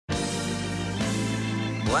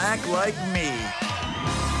Black like me.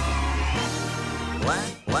 Black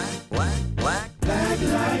like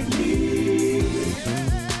me.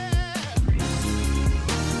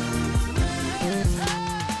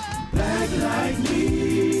 Black like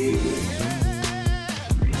me.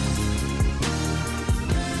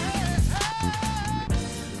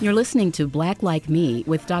 You're listening to Black Like Me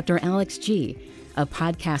with Dr. Alex G., a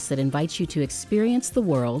podcast that invites you to experience the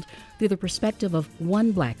world through the perspective of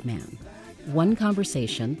one black man, one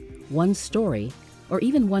conversation, one story, or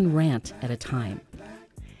even one rant at a time.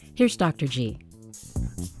 Here's Dr. G.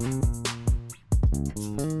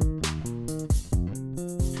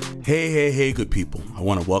 Hey, good people. I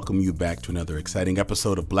want to welcome you back to another exciting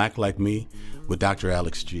episode of Black Like Me with Dr.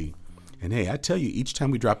 Alex G. And hey, I tell you each time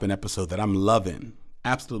we drop an episode that I'm loving,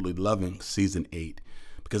 absolutely loving season 8,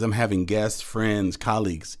 because I'm having guests, friends,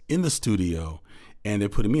 colleagues in the studio, and they're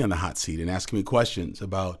putting me on the hot seat and asking me questions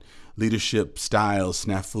about leadership styles,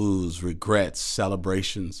 snafus, regrets,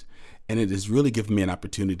 celebrations. And it has really given me an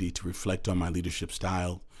opportunity to reflect on my leadership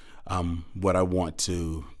style, what I want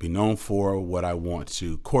to be known for, what I want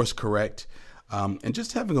to course correct, and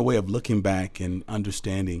just having a way of looking back and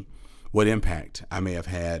understanding what impact I may have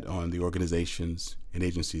had on the organizations and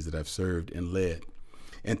agencies that I've served and led.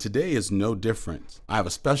 And today is no different. I have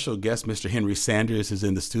a special guest. Mr. Henry Sanders is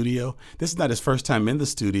in the studio. This is not his first time in the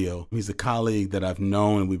studio. He's a colleague that I've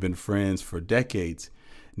known, and we've been friends for decades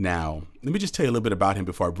now. Let me just tell you a little bit about him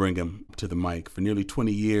before I bring him to the mic. For nearly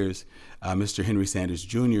 20 years, Mr. Henry Sanders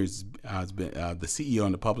Jr. has been the CEO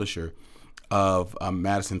and the publisher of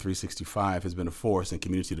Madison 365, has been a force in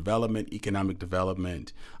community development, economic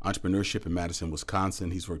development, entrepreneurship in Madison,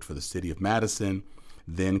 Wisconsin. He's worked for the City of Madison,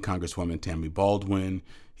 then-Congresswoman Tammy Baldwin.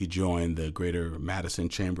 He joined the Greater Madison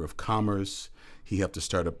Chamber of Commerce. He helped to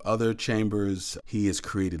start up other chambers. He has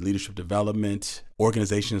created leadership development,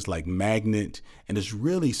 organizations like Magnet, and has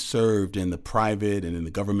really served in the private and in the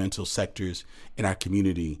governmental sectors in our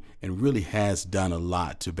community, and really has done a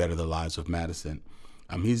lot to better the lives of Madison.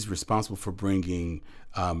 He's responsible for bringing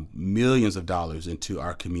millions of dollars into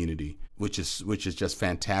our community, which is just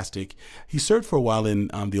fantastic. He served for a while in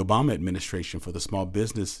the Obama administration, for the Small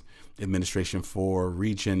Business Administration for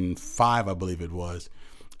Region 5, I believe it was,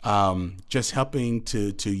 just helping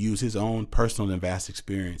to use his own personal and vast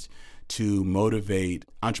experience to motivate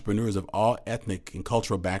entrepreneurs of all ethnic and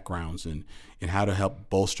cultural backgrounds and how to help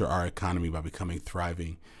bolster our economy by becoming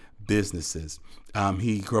thriving businesses.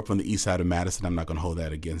 He grew up on the east side of Madison. I'm not going to hold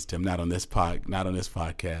that against him, not on this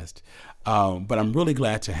podcast. But I'm really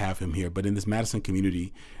glad to have him here. But in this Madison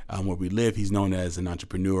community where we live, he's known as an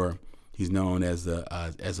entrepreneur. He's known as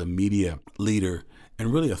a media leader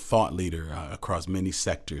and really a thought leader across many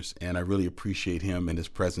sectors. And I really appreciate him and his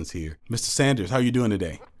presence here. Mr. Sanders, how are you doing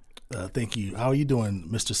today? Thank you. How are you doing,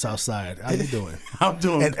 Mr. Southside? How are you doing? I'm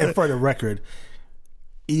doing good. And for the record,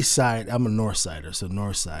 East Side, I'm a North Sider, so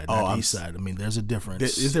North Side, not East Side. I mean, there's a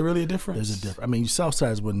difference. Is there really a difference? There's a difference. I mean, you South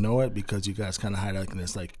Siders wouldn't know it because you guys kind of hide out in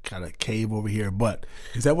this like kind of cave over here. But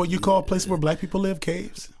is that what you call places where black people live,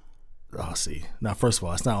 caves? Oh, see. Now, first of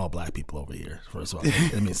all, it's not all black people over here. First of all,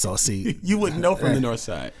 I mean, so see, you wouldn't know from the North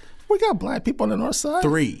Side. We got black people on the North Side.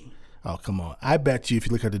 3. Oh, come on. I bet you, if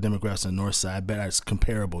you look at the demographics on the North Side, I bet it's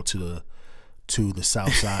comparable to the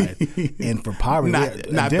South Side. And for poverty,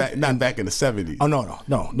 not back in the 70s. Oh no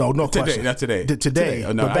today, question. Not today. Today.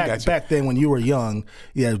 Oh, no, but back then when you were young,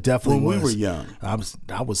 yeah, definitely. When we were young, I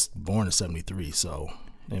was born in '73, so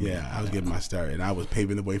I was getting my start, and I was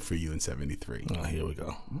paving the way for you in '73. Oh, here we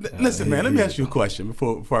go. Listen, man, let me ask you a question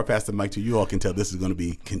before I pass the mic to you. All can tell this is going to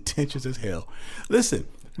be contentious as hell. Listen,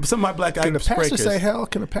 some of my black Can the pastor breakers, say hell?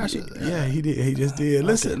 Can the pastor? Yeah, he did. He just did.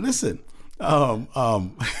 Listen.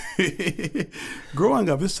 Growing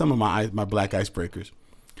up, this is some of my black icebreakers.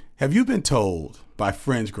 Have you been told by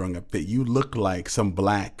friends growing up that you look like some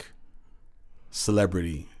black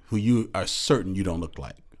celebrity who you are certain you don't look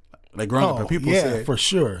like? Like growing up, people say, for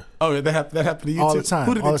sure. Oh, that happened to you all too? the time.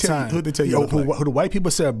 Who did they tell you? Who did they tell you? Who the white people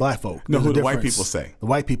said, or black folk? No, who the white people say? The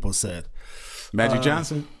white people said Magic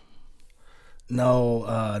Johnson.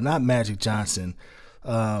 No, not Magic Johnson.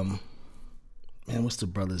 Man, what's the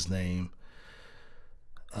brother's name?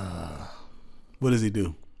 What does he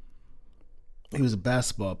do? He was a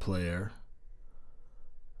basketball player.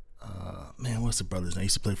 Man, what's the brother's name? He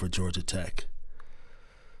used to play for Georgia Tech.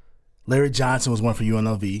 Larry Johnson was one for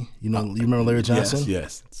UNLV. You remember Larry Johnson?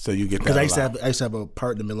 Yes. So you get that. Because I used to have a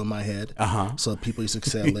part in the middle of my head. So people used to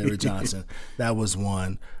say Larry Johnson. That was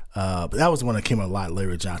one. But that was the one that came a lot.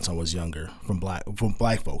 Larry Johnson was younger from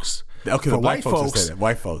black folks. Okay, for white folks say that.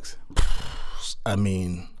 White folks. I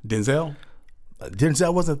mean, Denzel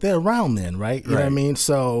wasn't there around then, right? You know what I mean?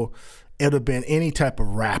 So, it would have been any type of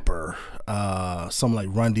rapper, someone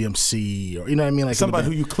like Run DMC, or you know what I mean, like somebody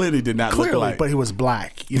who you clearly did not look like, but he was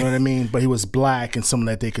black. You know what I mean? But he was black, and someone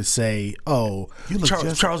that they could say, "Oh,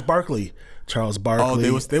 Charles Barkley." Charles Barkley.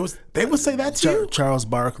 Oh, they would say that to you? Charles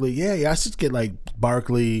Barkley. Yeah. I should get like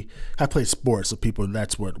Barkley. I play sports, so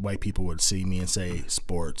that's what white people would see me and say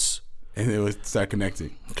sports. And they would start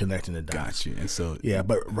connecting the dots. Got you. And so yeah,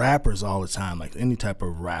 but rappers all the time, like any type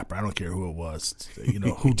of rapper, I don't care who it was. You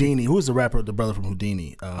know, Houdini. Who was the rapper? The brother from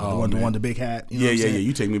Houdini, the one, the big hat. You know yeah.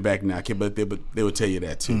 You take me back now, but they would tell you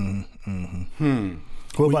that too.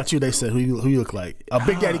 What about you? They said who you look like?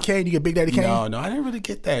 Big Daddy Kane. You get Big Daddy Kane? No, I didn't really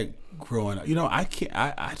get that growing up. You know, I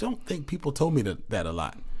don't think people told me that a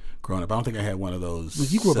lot. Growing up, I don't think I had one of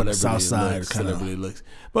those. You grew up on the South Side, celebrity looks.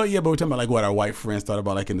 But we're talking about like what our white friends thought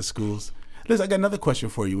about like in the schools. Listen, I got another question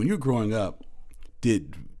for you. When you were growing up,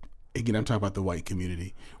 again, I'm talking about the white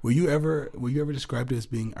community. Were you ever described as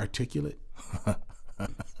being articulate?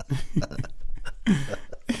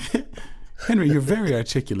 Henry, you're very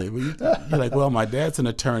articulate. You're like, well, my dad's an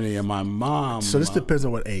attorney and my mom. So this depends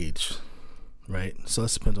on what age, right? So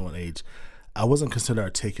this depends on what age. I wasn't considered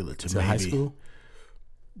articulate to maybe high school.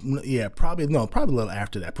 Yeah, probably a little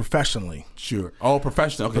after that, professionally. Sure. Oh,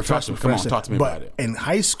 professional. Okay, professional. Come on, talk to me about it. In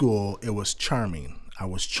high school, it was charming. I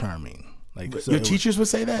was charming. Like your teachers would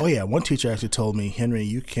say that? Oh yeah, one teacher actually told me, Henry,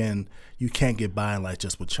 you can't get by in life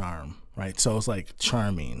just with charm, right? So it's like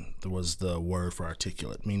charming. There was the word for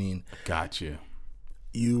articulate, meaning. Gotcha.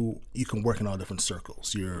 You can work in all different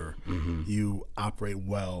circles. You operate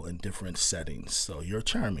well in different settings. So you're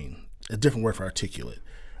charming. A different word for articulate.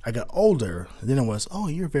 I got older, and then it was, oh,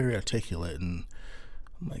 you're very articulate, and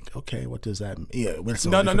I'm like, okay, what does that mean? Yeah,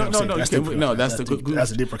 no. That's a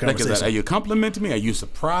different conversation. Are you complimenting me? Are you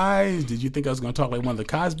surprised? Did you think I was going to talk like one of the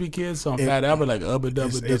Cosby kids? So I'm Fat Albert, like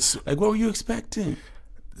it's like, what were you expecting?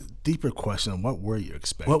 Deeper question: what were you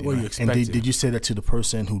expecting? What were you expecting? And did you say that to the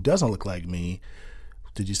person who doesn't look like me?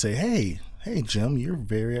 Did you say, hey, Jim, you're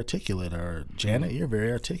very articulate, or Janet, you're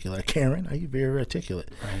very articulate, Karen, are you very articulate?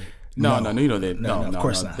 Right. No, you know that. No, of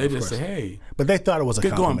course not. They just say, "Hey," but they thought it was a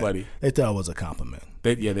compliment. Good going, buddy. They thought it was a compliment.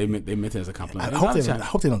 They meant it as a compliment. I hope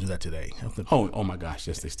they don't do that today. Oh my gosh,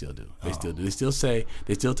 yes, they still do. They still do. They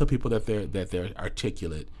still tell people that they're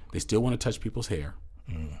articulate. They still want to touch people's hair.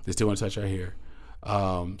 They still want to touch our hair.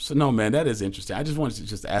 So no, man, that is interesting. I just wanted to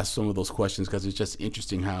just ask some of those questions because it's just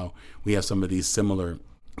interesting how we have some of these similar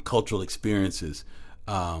cultural experiences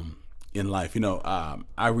in life. You know,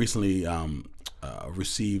 I recently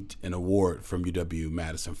received an award from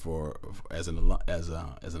UW-Madison as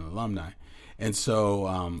an alumni, and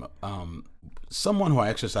so someone who I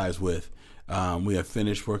exercise with, we have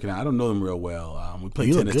finished working out. I don't know them real well. We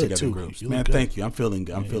play tennis together in groups. Man, thank you. I'm feeling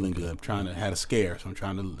good. I'm feeling good. I had a scare, so I'm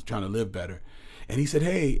trying to live better. And he said,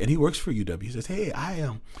 hey, and he works for UW. He says, hey, I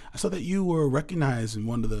saw that you were recognized in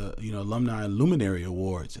one of the alumni luminary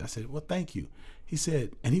awards. I said, well, thank you. He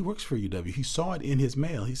said, and he works for UW. He saw it in his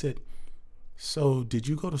mail. He said, so did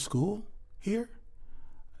you go to school here?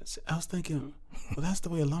 I was thinking, well, that's the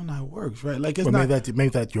way alumni works, right? Like, it's not maybe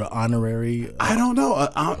that you're honorary. I don't know.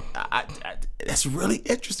 That's really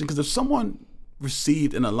interesting because if someone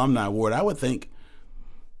received an alumni award, I would think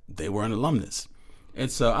they were an alumnus. And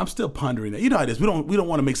so I'm still pondering that. You know how it is. We don't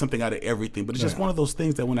want to make something out of everything, but it's just one of those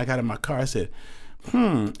things that when I got in my car, I said,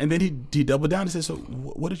 And then he doubled down and said, so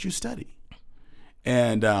what did you study?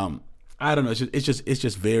 And I don't know. It's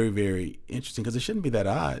just very, very interesting because it shouldn't be that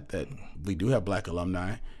odd that we do have black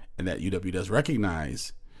alumni and that UW does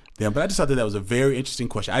recognize them. But I just thought that was a very interesting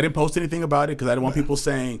question. I didn't post anything about it because I didn't want people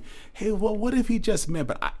saying, hey, well, what if he just meant?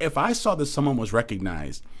 But if I saw that someone was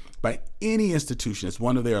recognized by any institution as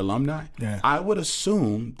one of their alumni, I would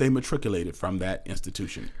assume they matriculated from that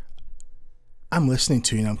institution. I'm listening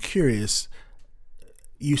to you and I'm curious.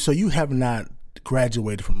 So you have not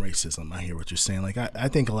graduated from racism. I hear what you're saying. Like I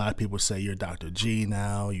think a lot of people say you're Dr. G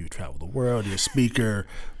now, you travel the world, you're a speaker,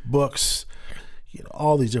 books,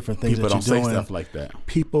 all these different things people that you're doing. People don't say stuff like that.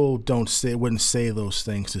 People wouldn't say those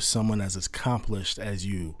things to someone as accomplished as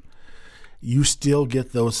you. You still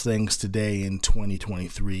get those things today in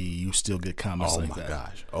 2023. You still get comments like that. Oh my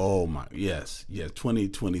gosh. Oh my. Yes.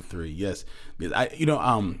 2023. Yes. We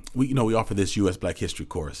offer this U.S. Black History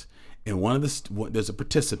course, and there's a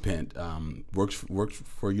participant worked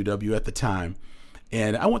for UW at the time,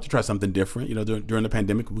 and I wanted to try something different. During the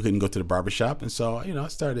pandemic, we couldn't go to the barbershop, and so I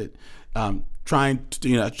started trying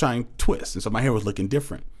twists, and so my hair was looking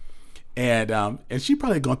different. And she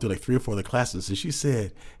probably had gone through like 3 or 4 of the classes, and she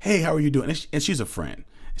said, hey, how are you doing? And she's a friend.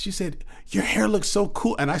 She said, "Your hair looks so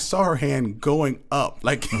cool." And I saw her hand going up,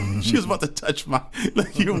 like she was about to touch my,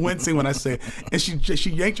 like you're wincing when I say it. And she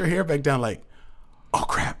yanked her hair back down like, "Oh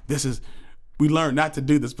crap, we learned not to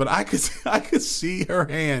do this." But I could see her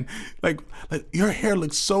hand, like your hair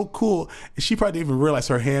looks so cool. And she probably didn't even realize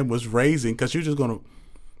her hand was raising because she was just going to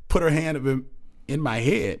put her hand up in my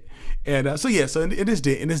head. And so in this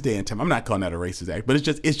day and time, I'm not calling that a racist act, but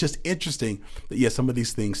it's just interesting that some of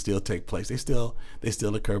these things still take place. They still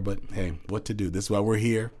occur. But hey, what to do? This is why we're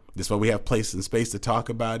here. This is why we have place and space to talk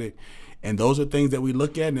about it. And those are things that we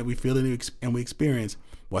look at and that we feel and we experience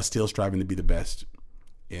while still striving to be the best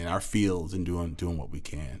in our fields and doing what we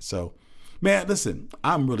can. So, man, listen,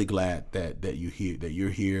 I'm really glad that you're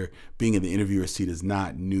here. Being in the interviewer seat is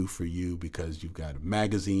not new for you because you've got a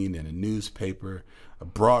magazine and a newspaper, a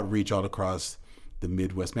broad reach all across the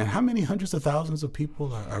Midwest. Man, how many hundreds of thousands of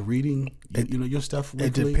people are reading your stuff weekly?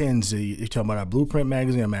 It depends. You're talking about our Blueprint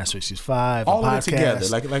magazine, our Master 65, all of podcast. it together.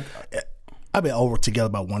 Like I've been over together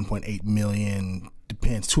about 1.8 million.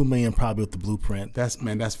 Depends, 2 million probably with the Blueprint. That's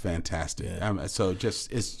fantastic. Yeah. So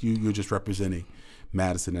you're just representing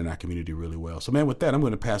Madison and our community really well. So, man, with that, I'm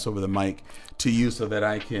going to pass over the mic to you so that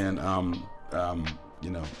I can,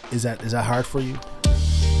 Is that hard for you?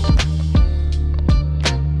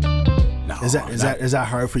 No. Is that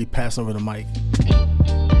hard for you passing over the mic?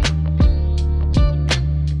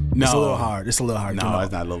 No. It's a little hard. It's a little hard. No,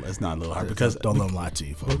 it's not a little hard because don't let them lie to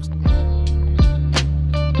you, folks.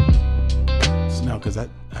 No, because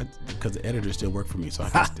the editors still work for me, so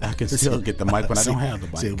I can still get the mic when I don't have the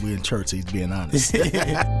mic. See, we're in church, so he's being honest.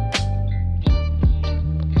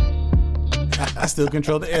 I still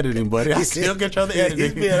control the editing, buddy. I still control the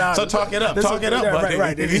editing. So talk it up, buddy.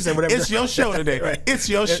 Right. He said, it's your show today. Right. It's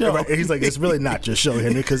your show. Right. He's like, it's really not your show,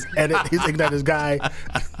 Henry, because he's like this guy.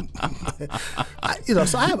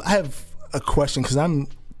 So I have a question because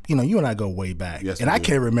you and I go way back, yes, and I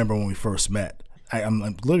can't remember when we first met. I'm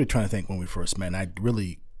literally trying to think when we first met, and I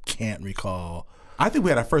really can't recall. I think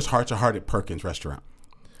we had our first heart-to-heart at Perkins Restaurant.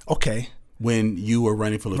 Okay. When you were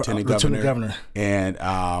running for lieutenant governor, and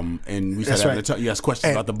we said you asked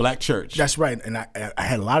questions about the black church. That's right, and I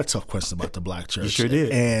had a lot of tough questions about the black church. You sure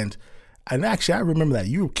did. And actually, I remember that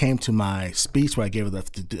you came to my speech where I gave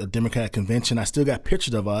at the Democratic convention. I still got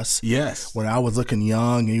pictures of us. Yes. When I was looking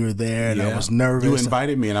young and you were there, and I was nervous. You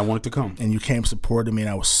invited me, and I wanted to come. And you came, supported me, and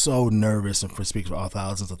I was so nervous and for speaking for all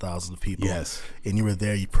thousands of people. Yes. And you were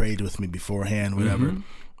there. You prayed with me beforehand, whatever. Mm-hmm.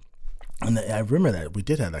 And I remember that we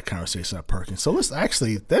did have that conversation at Perkins. So this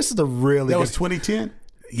is the really. That was 2010.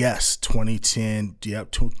 Yes, 2010.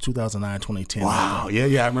 Yep, 2009, 2010. Wow.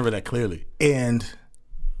 Yeah, I remember that clearly. And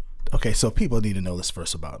okay, so people need to know this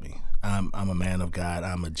first about me. I'm a man of God.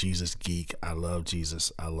 I'm a Jesus geek. I love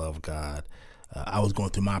Jesus. I love God. I was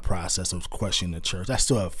going through my process of questioning the church. I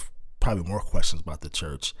still have probably more questions about the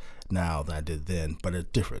church now than I did then, but it's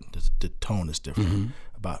different. The tone is different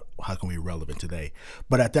about how can we be relevant today.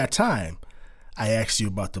 But at that time, I asked you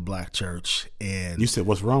about the black church, and you said,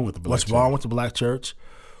 "What's wrong with the black church? What's wrong with the black church?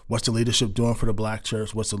 What's the leadership doing for the black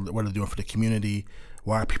church? What are they doing for the community?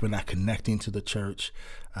 Why are people not connecting to the church?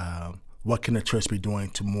 What can the church be doing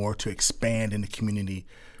to expand in the community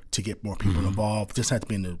to get more people involved? Just have to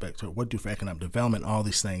be in the back church. What do for economic development? All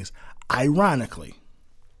these things. Ironically,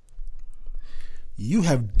 you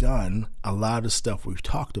have done a lot of stuff we've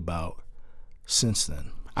talked about since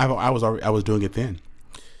then. I was doing it then.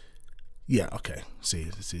 Yeah. Okay.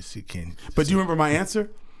 See, Ken. But do you remember my answer?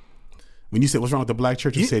 When you said, "What's wrong with the black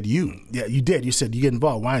church?" You said, "You." Yeah, you did. You said, "You get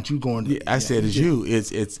involved. Why aren't you going?" I said, "It's you.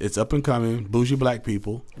 It's up and coming bougie black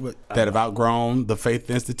people that have outgrown the faith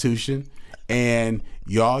institution, and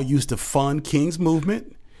y'all used to fund King's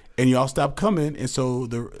movement, and y'all stopped coming, and so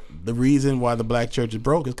the reason why the black church is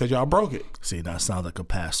broke is because y'all broke it." See, now it sounds like a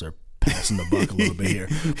pastor passing the buck a little bit here,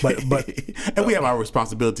 but and we have our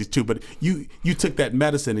responsibilities too. But you took that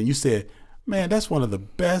medicine and you said, "Man, that's one of the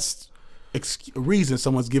best reason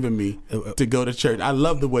someone's given me to go to church." I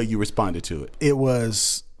love the way you responded to it. It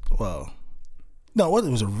was, it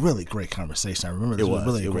was a really great conversation. I remember this was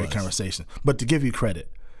really a great conversation. But to give you credit,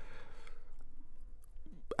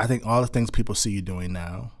 I think all the things people see you doing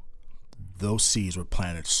now, those seeds were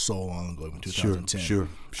planted so long ago in 2010. Sure.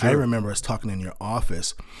 I remember us talking in your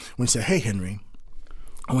office when you said, "Hey, Henry,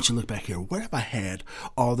 I want you to look back here. What if I had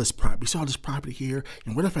all this property? You saw this property here,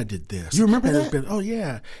 and what if I did this?" You remember that? Oh,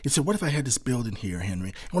 yeah. He said, "What if I had this building here, Henry?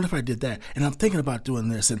 And what if I did that? And I'm thinking about doing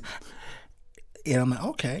this." And I'm like,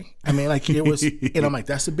 okay. I mean, like, it was, and I'm like,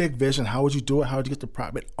 that's a big vision. How would you do it? How would you get the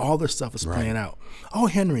property? All this stuff is playing out. "Oh,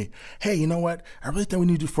 Henry, hey, you know what? I really think we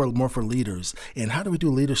need to do more for leaders. And how do we do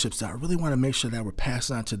leadership stuff? I really want to make sure that we're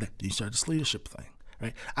passing on to that." You start this leadership thing.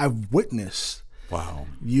 right? I've witnessed Wow.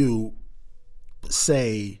 you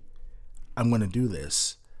say, I'm going to do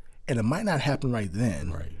this, and it might not happen right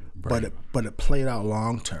then, but it played out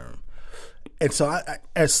long term. And so I,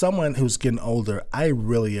 as someone who's getting older, I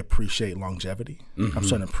really appreciate longevity. I'm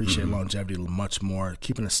starting to appreciate longevity much more,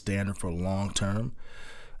 keeping a standard for long term.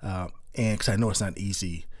 And because I know it's not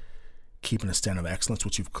easy keeping a standard of excellence,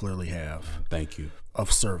 which you clearly have. Thank you.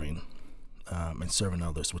 Of serving and serving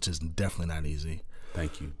others, which is definitely not easy.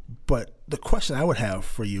 Thank you. But the question I would have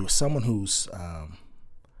for you is someone who's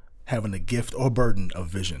having a gift or burden of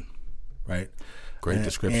vision, right? Great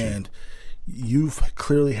description. And you've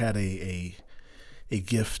clearly had a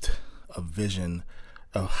gift of vision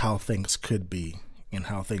of how things could be and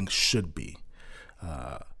how things should be,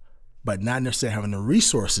 but not necessarily having the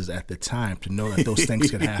resources at the time to know that those things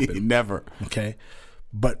could happen. Never. Okay?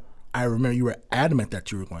 But I remember you were adamant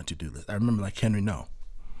that you were going to do this. I remember like, Henry, no,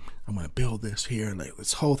 I'm going to build this here, like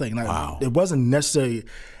this whole thing. Wow. It wasn't necessarily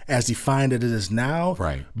as defined as it is now,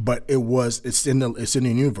 right? But it's in the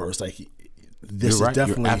universe. Like this You're right. is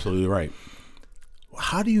definitely. You're absolutely right.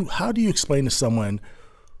 How do you explain to someone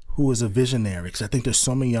who is a visionary? Because I think there's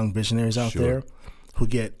so many young visionaries out there who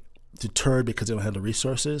get deterred because they don't have the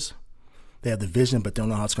resources. They have the vision, but they don't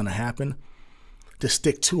know how it's going to happen. To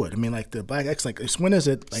stick to it. I mean, like the Black Excellence. Like, when is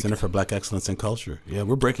it? Like, Center for Black Excellence in Culture. Yeah,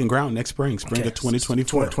 we're breaking ground next spring of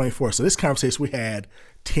 2024. 2024. So this conversation we had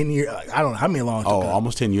 10 years. I don't know how many long.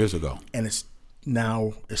 Almost 10 years ago. And it's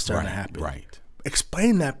starting to happen. Right.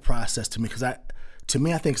 Explain that process to me, because to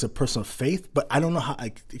me, I think it's a personal faith, but I don't know how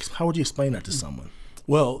would you explain that to someone?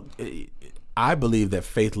 Well, I believe that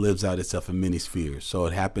faith lives out itself in many spheres. So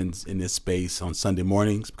it happens in this space on Sunday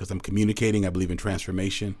mornings because I'm communicating. I believe in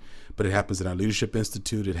transformation, but it happens at our Leadership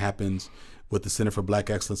Institute. It happens with the Center for Black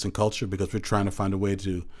Excellence in Culture because we're trying to find a way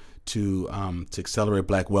to accelerate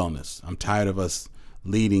Black wellness. I'm tired of us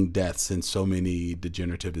leading deaths in so many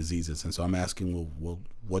degenerative diseases, and so I'm asking, well,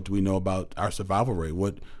 what do we know about our survival rate?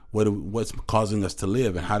 What's causing us to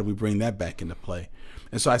live, and how do we bring that back into play?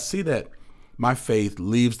 And so I see that my faith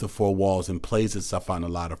leaves the four walls and plays itself out in a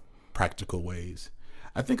lot of practical ways.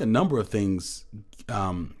 I think a number of things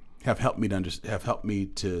have helped me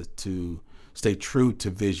to stay true to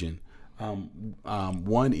vision.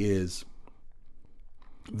 One is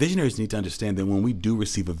visionaries need to understand that when we do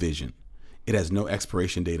receive a vision, it has no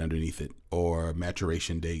expiration date underneath it or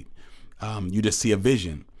maturation date. You just see a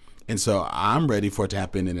vision. And so I'm ready for it to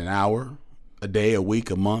happen in an hour, a day, a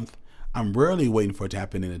week, a month. I'm rarely waiting for it to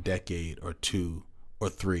happen in a decade or 2 or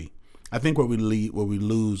 3. I think where we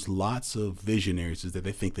lose lots of visionaries is that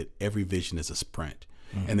they think that every vision is a sprint,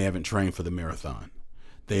 and they haven't trained for the marathon.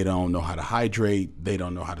 They don't know how to hydrate. They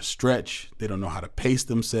don't know how to stretch. They don't know how to pace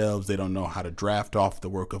themselves. They don't know how to draft off the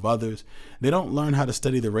work of others. They don't learn how to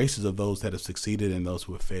study the races of those that have succeeded and those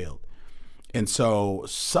who have failed. And so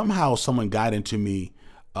somehow someone got into me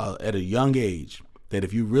at a young age that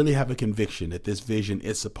if you really have a conviction that this vision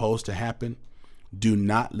is supposed to happen, do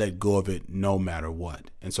not let go of it no matter what.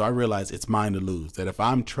 And so I realized it's mine to lose, that if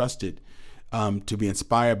I'm trusted to be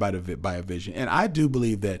inspired by a vision, and I do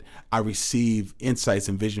believe that I receive insights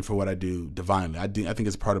and vision for what I do divinely. I think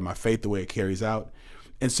it's part of my faith, the way it carries out.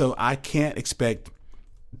 And so I can't expect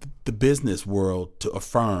the business world to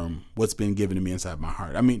affirm what's been given to me inside my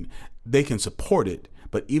heart. I mean, they can support it,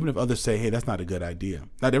 but even if others say, hey, that's not a good idea.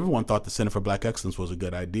 Not everyone thought the Center for Black Excellence was a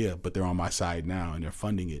good idea, but they're on my side now and they're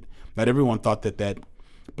funding it. Not everyone thought that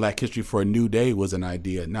Black History for a New Day was an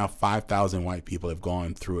idea. Now 5,000 white people have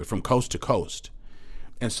gone through it from coast to coast.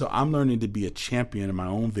 And so I'm learning to be a champion in my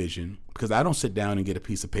own vision, because I don't sit down and get a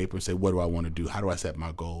piece of paper and say, what do I want to do? How do I set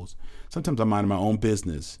my goals? Sometimes I'm minding my own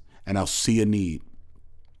business and I'll see a need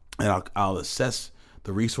and I'll assess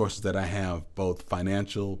the resources that I have, both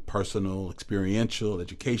financial, personal, experiential,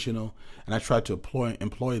 educational, and I try to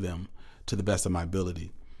employ them to the best of my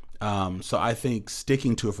ability. So I think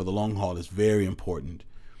sticking to it for the long haul is very important.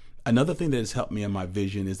 Another thing that has helped me in my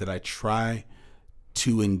vision is that I try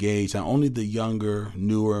to engage not only the younger,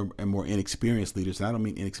 newer, and more inexperienced leaders, and I don't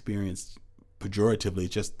mean inexperienced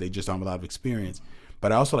pejoratively, they just don't have a lot of experience,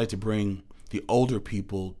 but I also like to bring the older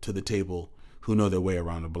people to the table who know their way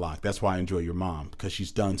around the block. That's why I enjoy your mom, because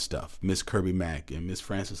she's done stuff. Miss Kirby Mack and Miss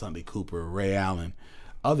Frances Huntley Cooper, Ray Allen,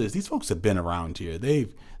 others. These folks have been around here.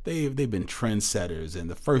 They've been trendsetters,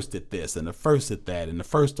 and the first at this, and the first at that, and the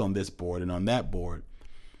first on this board and on that board.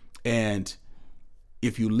 And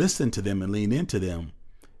if you listen to them and lean into them,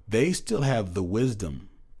 they still have the wisdom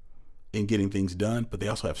in getting things done, but they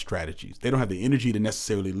also have strategies. They don't have the energy to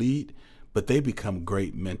necessarily lead, but they become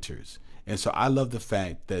great mentors. And so I love the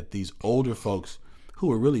fact that these older folks who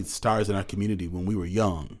were really stars in our community when we were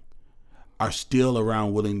young are still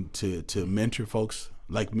around willing to mentor folks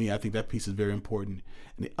like me. I think that piece is very important.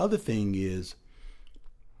 And the other thing is,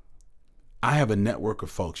 I have a network of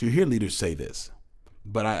folks. You hear leaders say this,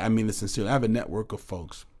 but I mean it sincerely. I have a network of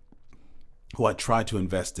folks who I try to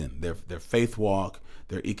invest in, their faith walk,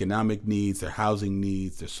 their economic needs, their housing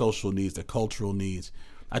needs, their social needs, their cultural needs.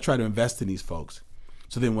 I try to invest in these folks.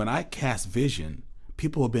 So then when I cast vision,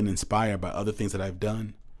 people who have been inspired by other things that I've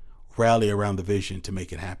done rally around the vision to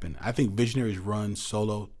make it happen. I think visionaries run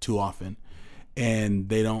solo too often, and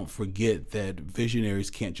they don't forget that visionaries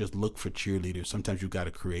can't just look for cheerleaders. Sometimes you've got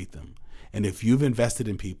to create them. And if you've invested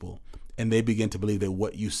in people and they begin to believe that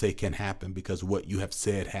what you say can happen because what you have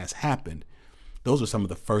said has happened, those are some of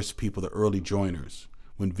the first people, the early joiners,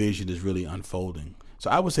 when vision is really unfolding. So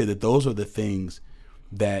I would say that those are the things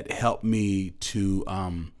that help me to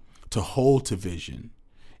hold to vision.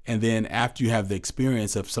 And then after you have the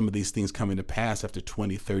experience of some of these things coming to pass after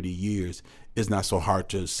 20, 30 years, it's not so hard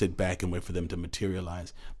to sit back and wait for them to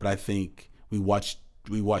materialize. But I think we watch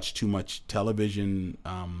too much television.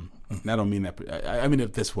 And I don't mean that. I mean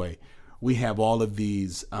it this way. We have all of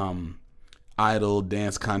these idol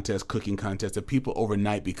dance contests, cooking contests that people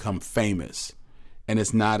overnight become famous. And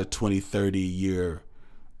it's not a 20, 30 year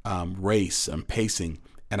race and pacing.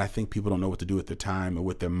 And I think people don't know what to do with their time or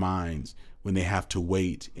with their minds when they have to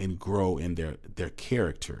wait and grow in their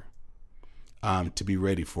character to be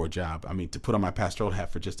ready for a job. I mean, to put on my pastoral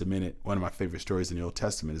hat for just a minute, one of my favorite stories in the Old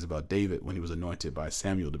Testament is about David when he was anointed by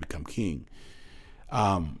Samuel to become king.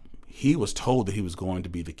 He was told that he was going to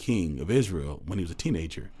be the king of Israel when he was a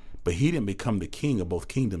teenager, but he didn't become the king of both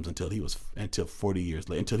kingdoms until 40 years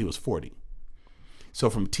later, until he was 40. So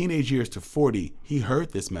from teenage years to 40, he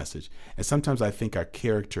heard this message. And sometimes I think our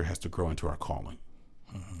character has to grow into our calling.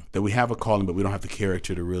 Mm-hmm. That we have a calling, but we don't have the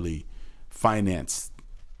character to really finance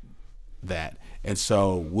that. And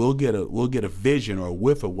so we'll get a vision or a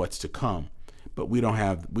whiff of what's to come, but we don't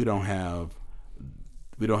have the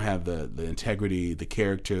integrity, the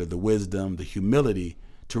character, the wisdom, the humility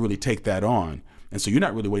to really take that on. And so you're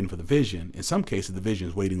not really waiting for the vision. In some cases, the vision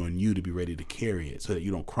is waiting on you to be ready to carry it so that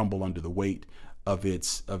you don't crumble under the weight of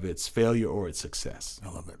its failure or its success. I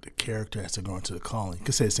love it. The character has to go into the calling. You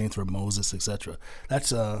could say the same for Moses, etc.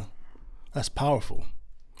 That's powerful.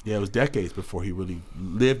 Yeah, it was decades before he really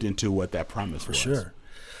lived into what that promise was. For sure.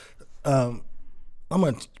 I'm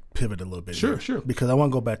going to pivot a little bit. Sure. Because I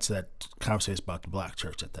want to go back to that conversation about the black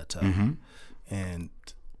church at that time. Mm-hmm. And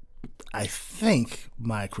I think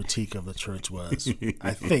my critique of the church was,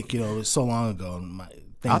 it was so long ago.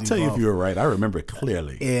 And I'll tell you if you were right. I remember it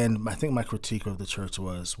clearly. And I think my critique of the church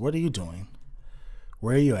was, what are you doing?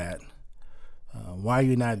 Where are you at? Why are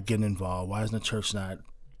you not getting involved? Why isn't the church not?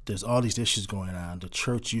 There's all these issues going on. The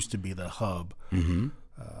church used to be the hub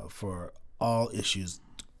for all issues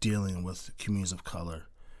dealing with communities of color.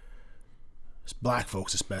 It's black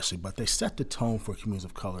folks especially, but they set the tone for communities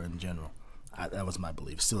of color in general. That was my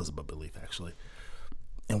belief. Still is a belief, actually.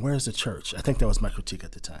 And where's the church? I think that was my critique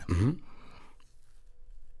at the time. Mm-hmm.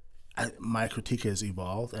 My critique has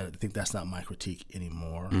evolved, and I think that's not my critique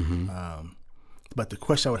anymore. Mm-hmm. But the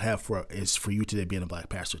question I would have is for you today, being a black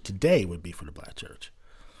pastor, today would be for the black church.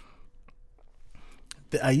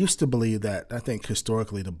 I used to believe that, I think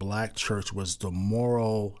historically, the black church was the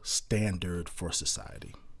moral standard for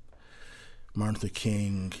society. Martin Luther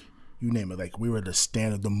King, you name it, like we were the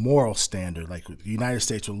standard, the moral standard. Like the United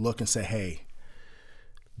States would look and say, hey,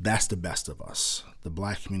 that's the best of us. The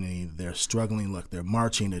black community, they're struggling. Look, they're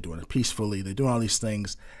marching. They're doing it peacefully. They're doing all these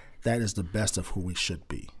things. That is the best of who we should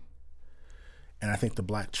be. And I think the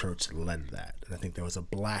black church led that. And I think there was a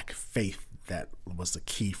black faith that was the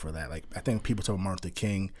key for that. Like I think people talk about Martin Luther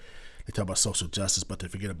King, they talk about social justice, but they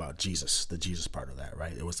forget about Jesus, the Jesus part of that,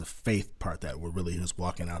 right? It was the faith part that he was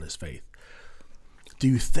walking out his faith. Do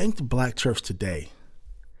you think the black church today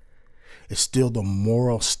is still the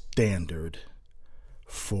moral standard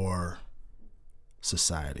for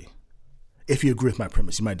society? If you agree with my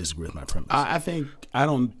premise, you might disagree with my premise. I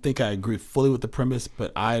don't think I agree fully with the premise,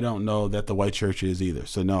 but I don't know that the white church is either.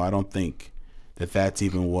 So no, I don't think that that's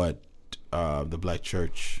even what the black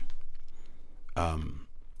church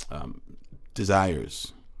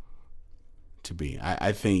desires to be.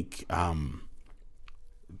 I think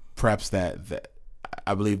perhaps that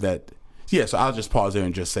I believe that. Yeah, so I'll just pause there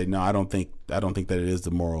and just say no. I don't think that it is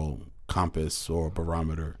the moral compass or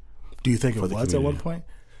barometer. Do you think it was community. At one point?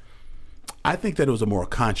 I think that it was a moral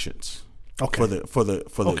conscience for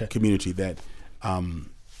the community that I'll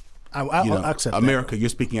accept America, that. You're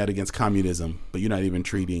speaking out against communism, but you're not even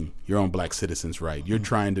treating your own black citizens right. You're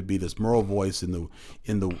trying to be this moral voice in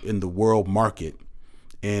the world market,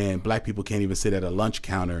 and black people can't even sit at a lunch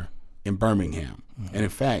counter in Birmingham. And in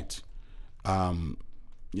fact,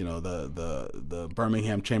 you know, the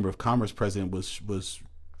Birmingham Chamber of Commerce president was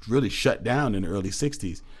really shut down in the early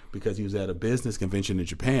 60s because he was at a business convention in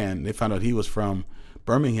Japan. They found out he was from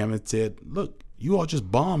Birmingham and said, look, you all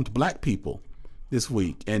just bombed black people this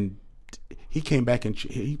week. And he came back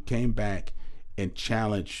and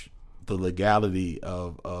challenged the legality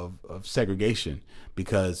of segregation,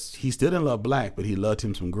 because he still didn't love black, but he loved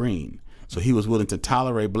him some green. So he was willing to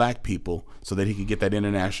tolerate black people so that he could get that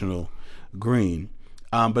international green.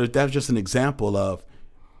 But that was just an example of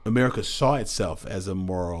America saw itself as a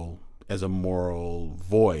moral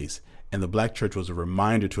voice, and the black church was a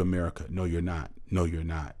reminder to America, no, you're not, no, you're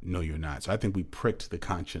not, no, you're not. So I think we pricked the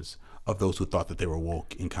conscience of those who thought that they were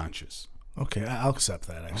woke and conscious. Okay, I'll accept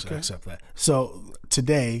that. Actually, I accept that. So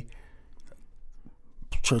today,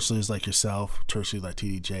 church leaders like yourself, church leaders like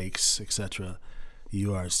T.D. Jakes, etc.,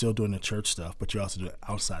 you are still doing the church stuff, but you're also doing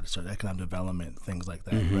outside the church, economic development, things like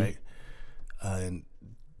that, right? And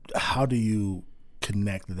how do you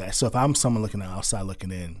connect that? So if I'm someone looking outside,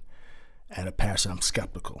 looking in at a pastor, I'm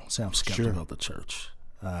skeptical. Say I'm skeptical of the church.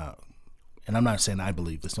 And I'm not saying I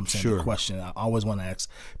believe this. I'm saying the question. I always want to ask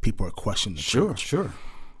people a question. The church. Sure.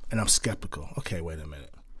 And I'm skeptical. Okay, wait a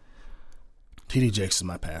minute. T.D. Jakes is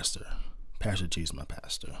my pastor. Pastor G is my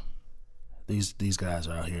pastor. These guys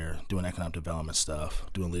are out here doing economic development stuff,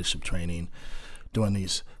 doing leadership training, doing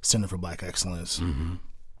these Center for Black Excellence.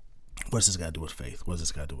 What's this got to do with faith? What does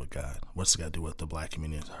this got to do with God? What's this got to do with the black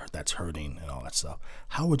community that's hurting and all that stuff?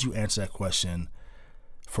 How would you answer that question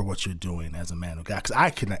for what you're doing as a man of God? Because I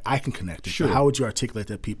can connect it. Sure. How would you articulate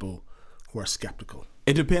that to people who are skeptical?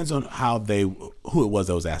 It depends on who it was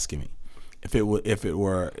that was asking me. If it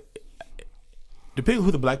were depending on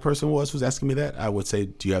who the black person was who's asking me that, I would say,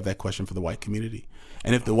 do you have that question for the white community?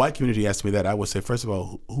 And if the white community asked me that, I would say, first of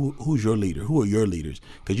all, who's your leader? Who are your leaders?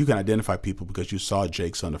 Because you can identify people because you saw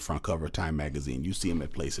Jakes on the front cover of Time magazine. You see him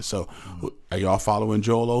at places. So are y'all following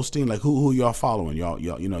Joel Osteen? Like who y'all following? Y'all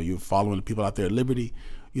you're following the people out there at Liberty?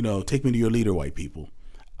 You know, take me to your leader, white people.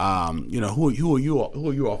 You know, who are you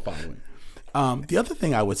all following? The other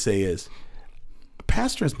thing I would say is,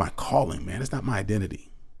 pastor is my calling, man. It's not my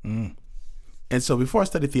identity. And so before I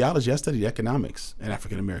studied theology, I studied economics and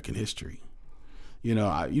African American history. You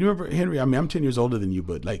know, you remember, Henry, I mean, I'm 10 years older than you,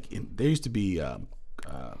 but like there used to be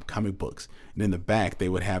comic books. And in the back, they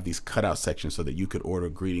would have these cutout sections so that you could order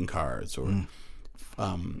greeting cards or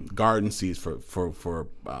garden seeds for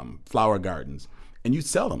flower gardens. And you'd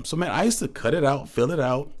sell them. So, man, I used to cut it out, fill it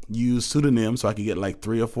out, use pseudonyms so I could get like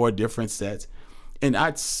 3 or 4 different sets. And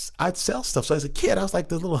I'd sell stuff. So as a kid, I was like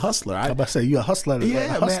the little hustler. I was about to say, you're a hustler.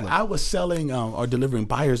 Yeah, man. I was selling or delivering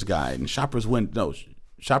buyer's guide and shopper's window,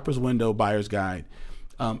 buyer's guide.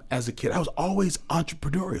 As a kid, I was always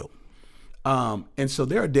entrepreneurial. And so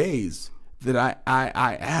there are days that I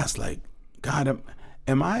ask, like, God,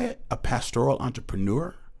 am I a pastoral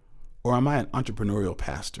entrepreneur or am I an entrepreneurial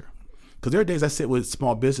pastor? Because there are days I sit with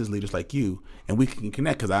small business leaders like you and we can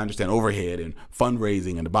connect because I understand overhead and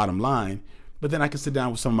fundraising and the bottom line. But then I can sit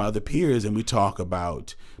down with some of my other peers and we talk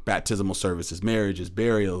about baptismal services, marriages,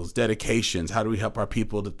 burials, dedications. How do we help our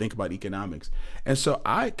people to think about economics? And so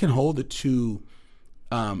I can hold it to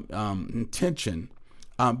intention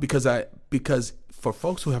because for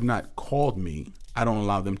folks who have not called me, I don't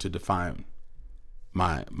allow them to define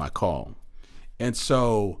my call. And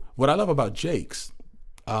so what I love about Jakes,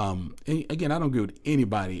 and again, I don't agree with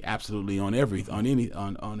anybody absolutely on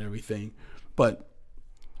everything, but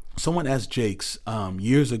someone asked Jakes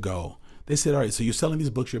years ago, they said, all right, so you're selling these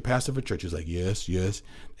books, you're a pastor for church. He's like, yes.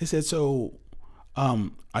 They said, so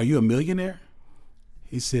are you a millionaire?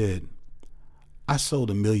 He said, I sold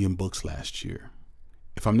 1 million books last year.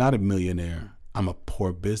 If I'm not a millionaire, I'm a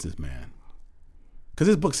poor businessman. Because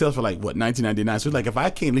this book sells for like, what, $19.99. So it's like, if I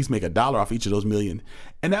can't at least make $1 off each of those million.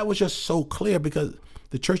 And that was just so clear because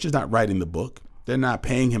the church is not writing the book. They're not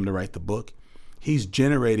paying him to write the book. He's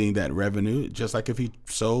generating that revenue, just like if he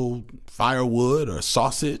sold firewood or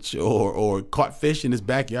sausage or caught fish in his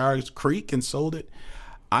backyard's creek and sold it.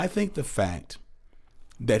 I think the fact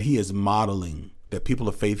that he is modeling that people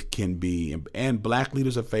of faith can be, and black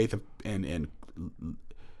leaders of faith and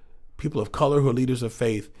people of color who are leaders of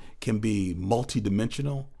faith can be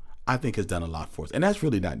multidimensional, I think has done a lot for us. And that's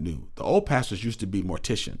really not new. The old pastors used to be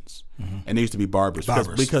morticians and they used to be barbers.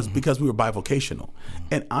 Because we were bivocational.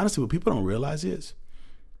 And honestly, what people don't realize is,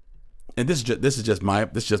 and this is just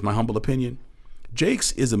my humble opinion,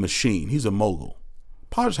 Jakes is a machine. He's a mogul.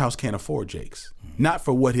 Potter's House can't afford Jakes, not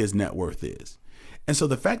for what his net worth is. And so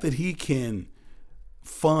the fact that he can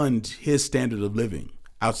fund his standard of living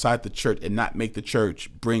outside the church and not make the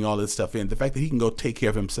church bring all this stuff in, the fact that he can go take care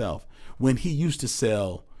of himself when he used to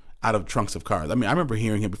sell out of trunks of cars. I mean, I remember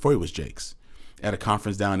hearing him before he was Jake's at a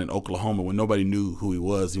conference down in Oklahoma when nobody knew who he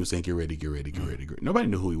was. He was saying, get ready, get ready, get ready, get ready. Nobody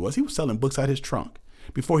knew who he was. He was selling books out his trunk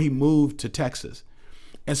before he moved to Texas.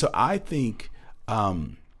 And so I think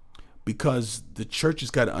because the church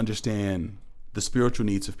has got to understand the spiritual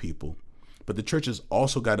needs of people, but the church has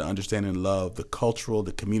also got to understand and love the cultural,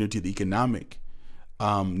 the community, the economic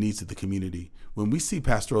needs of the community. When we see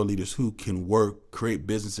pastoral leaders who can work, create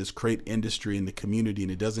businesses, create industry in the community, and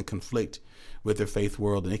it doesn't conflict with their faith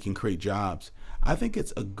world, and they can create jobs, I think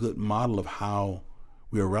it's a good model of how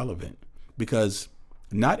we are relevant. Because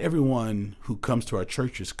not everyone who comes to our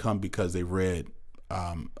churches come because they read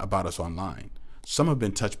about us online. Some have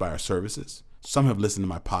been touched by our services. Some have listened to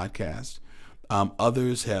my podcast.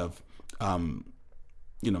 Others have,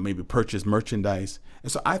 maybe purchased merchandise.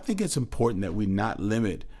 And so I think it's important that we not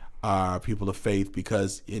limit our people of faith,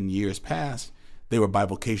 because in years past, they were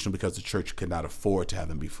bivocational because the church could not afford to have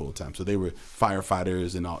them be full-time. So they were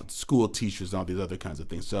firefighters and all, school teachers and all these other kinds of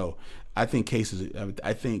things. So I think Jake's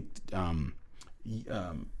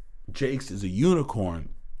is a unicorn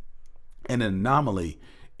and an anomaly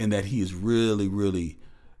in that he is really, really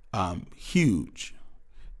huge.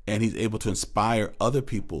 And he's able to inspire other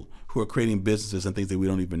people who are creating businesses and things that we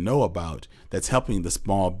don't even know about, that's helping the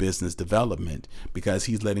small business development, because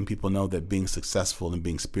he's letting people know that being successful and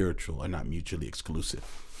being spiritual are not mutually exclusive.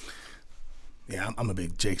 Yeah, I'm a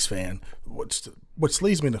big Jake's fan. Which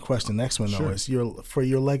leads me to the question. Next one, though, is for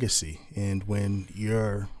your legacy, and when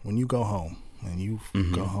you go home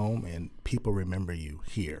and go home and people remember you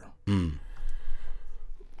here.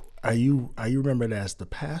 Are you remembered as the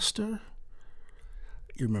pastor?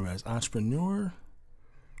 You remember as entrepreneur?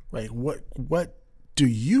 Like what do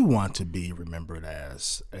you want to be remembered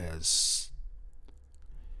as?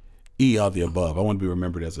 All the above. I want to be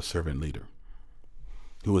remembered as a servant leader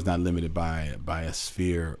who was not limited by a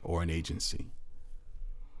sphere or an agency.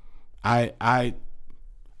 I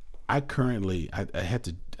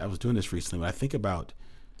was doing this recently. When I think about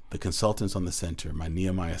the consultants on the center, my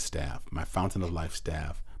Nehemiah staff, my Fountain of Life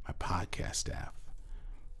staff, my podcast staff,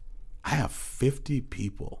 I have 50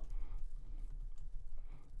 people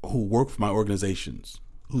who work for my organizations,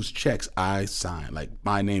 whose checks I sign, like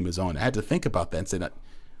my name is on it. I had to think about that and say that,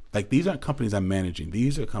 like, these aren't companies I'm managing.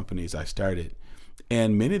 These are companies I started,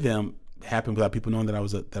 and many of them happened without people knowing that I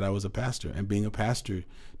was a pastor. And being a pastor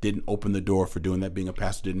didn't open the door for doing that. Being a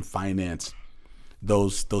pastor didn't finance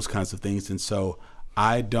those kinds of things. And so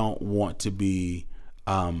I don't want to be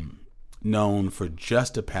known for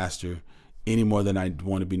just a pastor any more than I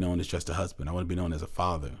want to be known as just a husband. I want to be known as a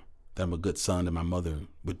father, that I'm a good son to my mother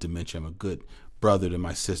with dementia. I'm a good brother to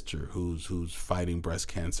my sister who's fighting breast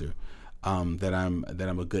cancer. That I'm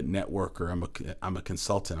a good networker. I'm a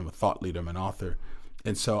consultant. I'm a thought leader. I'm an author.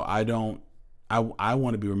 And so I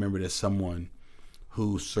want to be remembered as someone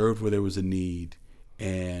who served where there was a need,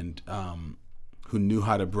 and who knew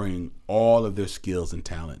how to bring all of their skills and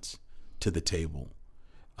talents to the table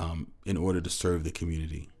in order to serve the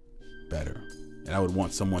community better. And I would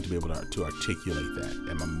want someone to be able to articulate that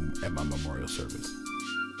at my memorial service.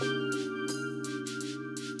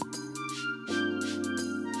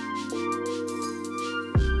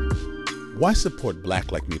 Why support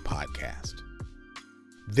Black Like Me podcast?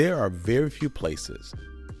 There are very few places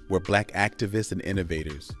where Black activists and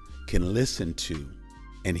innovators can listen to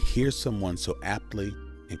and hear someone so aptly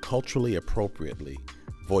and culturally appropriately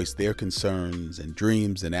voice their concerns and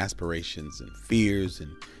dreams and aspirations and fears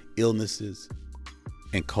and illnesses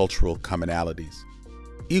and cultural commonalities.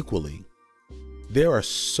 Equally, there are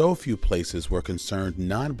so few places where concerned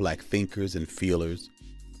non-Black thinkers and feelers,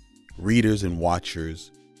 readers and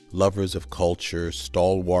watchers, lovers of culture,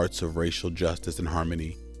 stalwarts of racial justice and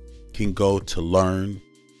harmony can go to learn,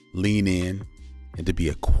 lean in, and to be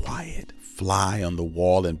a quiet fly on the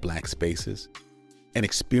wall in Black spaces and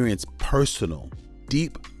experience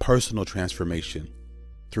deep personal transformation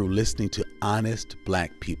through listening to honest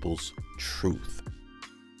Black people's truth.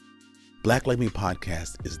 Black Like Me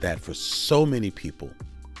podcast is that for so many people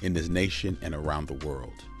in this nation and around the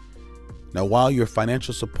world. Now, while your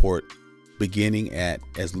financial support beginning at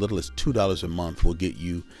as little as $2 a month will get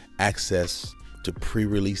you access to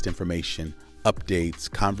pre-released information, updates,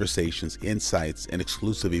 conversations, insights, and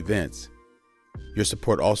exclusive events, your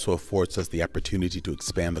support also affords us the opportunity to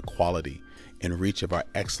expand the quality and reach of our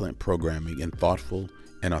excellent programming in thoughtful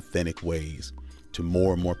and authentic ways to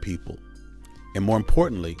more and more people. And more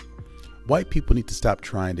importantly, white people need to stop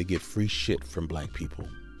trying to get free shit from Black people.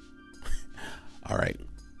 All right,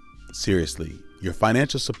 seriously, your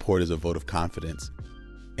financial support is a vote of confidence,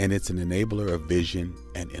 and it's an enabler of vision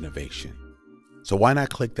and innovation. So why not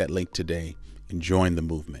click that link today and join the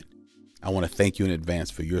movement? I want to thank you in advance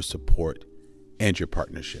for your support and your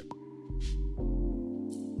partnership.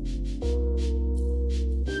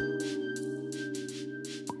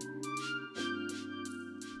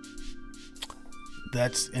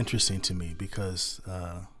 That's interesting to me because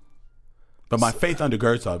but my faith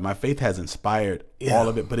undergirds all. My faith has inspired all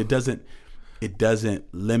of it, but it doesn't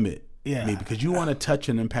limit me, because you want to touch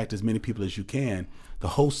and impact as many people as you can. The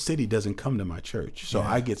whole city doesn't come to my church, so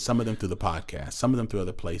I get some of them through the podcast, some of them through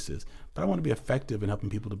other places. But I want to be effective in helping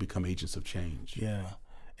people to become agents of change. Yeah,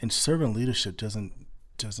 and servant leadership doesn't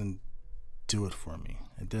do it for me.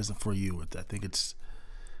 It doesn't for you. I think it's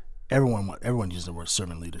everyone uses the word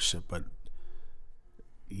servant leadership, but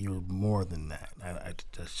you're more than that. That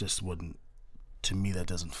just wouldn't. To me, that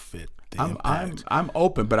doesn't fit the impact. I'm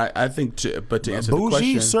open, but I think to answer the question,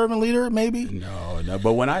 bougie servant leader, maybe. No.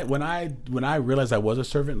 But when I realized I was a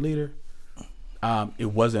servant leader, it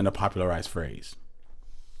wasn't a popularized phrase.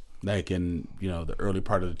 Like in the early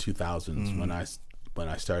part of the 2000s when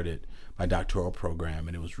I started my doctoral program,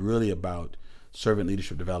 and it was really about servant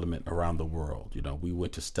leadership development around the world. We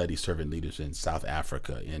went to study servant leaders in South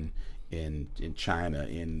Africa, in China,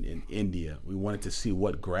 in India. We wanted to see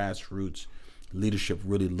what grassroots leadership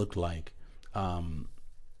really looked like.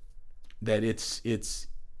 That it's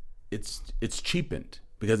cheapened,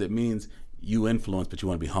 because it means you influence, but you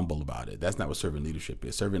want to be humble about it. That's not what servant leadership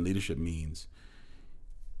is. Servant leadership means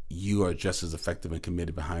you are just as effective and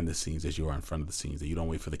committed behind the scenes as you are in front of the scenes. That you don't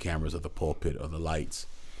wait for the cameras or the pulpit or the lights.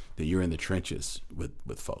 That you're in the trenches with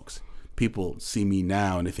folks. People see me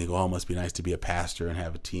now and they think, oh, it must be nice to be a pastor and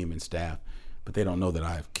have a team and staff. But they don't know that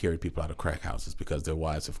I've carried people out of crack houses because their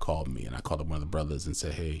wives have called me, and I called up one of the brothers and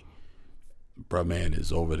said, "Hey, bro, man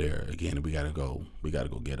is over there again, and we gotta go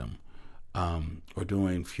get him." Or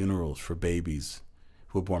doing funerals for babies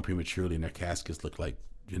who were born prematurely, and their caskets look like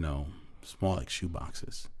small like shoe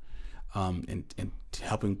boxes, and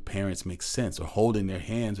helping parents make sense, or holding their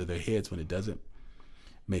hands or their heads when it doesn't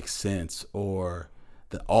make sense, or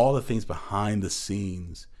all the things behind the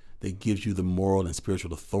scenes that gives you the moral and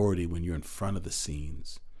spiritual authority when you're in front of the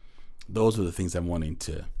scenes. Those are the things I'm wanting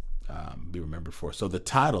to be remembered for. So the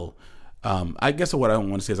title, I guess what I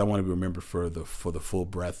want to say is I want to be remembered for the full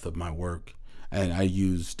breadth of my work. And I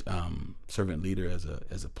used servant leader as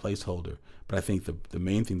a placeholder. But I think the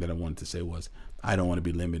main thing that I wanted to say was I don't want to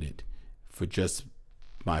be limited for just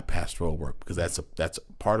my pastoral work, because that's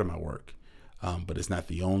part of my work. But it's not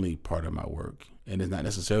the only part of my work, and it's not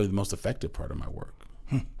necessarily the most effective part of my work.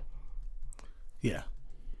 Yeah,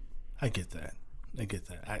 I get that.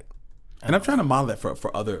 And I'm trying to model that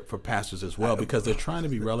for pastors as well, because they're trying to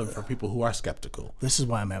be relevant for people who are skeptical. This is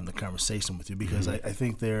why I'm having the conversation with you, because I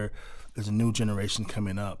think there's a new generation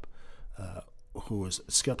coming up who is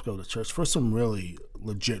skeptical of the church for some really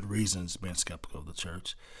legit reasons, being skeptical of the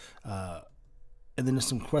church. And then there's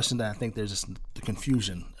some questions that I think there's just the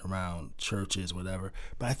confusion around churches, whatever.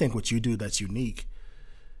 But I think what you do that's unique,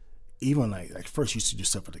 even like first you used to do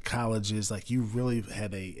stuff at the colleges, like you really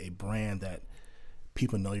had a brand that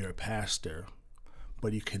people know you're a pastor,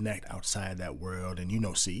 but you connect outside that world,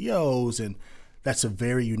 and CEOs, and that's a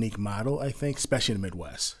very unique model, I think, especially in the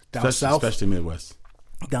Midwest. Especially Midwest.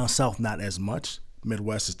 Down south, not as much.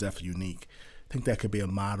 Midwest is definitely unique. I think that could be a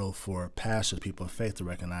model for pastors, people of faith, to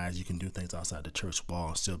recognize you can do things outside the church wall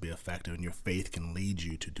and still be effective, and your faith can lead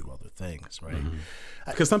you to do other things, right?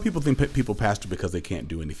 Because some people think people pastor because they can't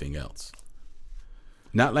do anything else.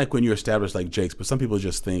 Not like when you're established like Jake's, but some people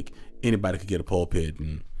just think anybody could get a pulpit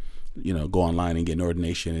and go online and get an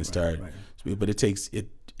ordination and start. Right. But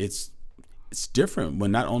it's different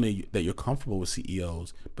when not only that you're comfortable with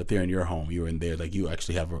CEOs, but they're in your home, you're in there, like you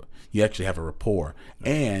actually have a rapport,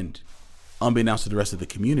 and unbeknownst to the rest of the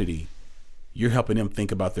community, you're helping them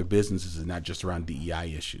think about their businesses and not just around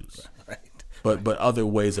DEI issues, but other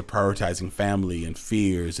ways of prioritizing family and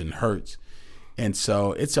fears and hurts. And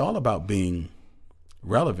so it's all about being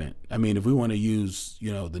relevant. I mean, if we want to use,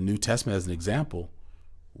 the New Testament as an example,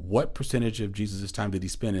 what percentage of Jesus' time did he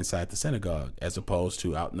spend inside the synagogue as opposed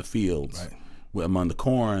to out in the fields, among the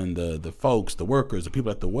corn, the folks, the workers, the people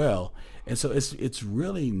at the well? And so it's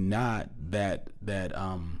really not that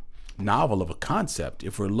novel of a concept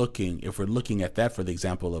if we're looking at that for the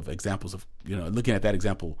examples of looking at that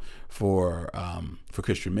example for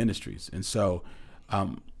Christian ministries. And so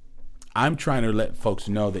I'm trying to let folks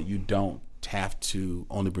know that you don't have to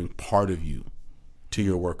only bring part of you to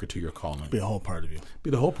your work or to your calling. Be a whole part of you. Be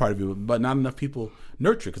the whole part of you, but not enough people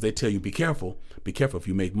nurture, because they tell you, be careful if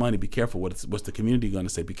you make money, be careful. What's the community going to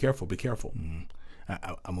say? Be careful.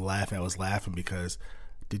 I'm laughing. I was laughing because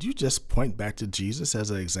Did you just point back to Jesus as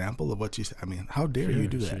an example of what you said? I mean, how dare you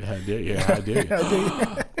do that? How dare you? How dare you?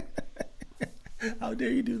 How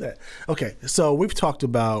dare you do that? Okay, so we've talked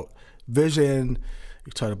about vision.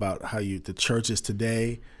 We've talked about how the church is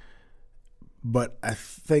today. But I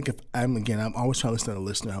think I'm always trying to listen to the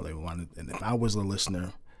listener, how they want it. And if I was a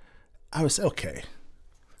listener, I would say, okay,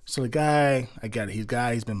 so the guy, I got it.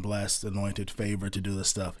 He's been blessed, anointed, favored to do this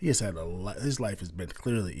stuff. He has had his life has been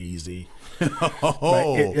clearly easy.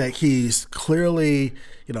 Oh. Like he's clearly,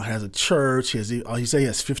 has a church. He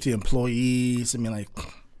has 50 employees. I mean, like,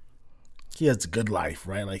 he has a good life,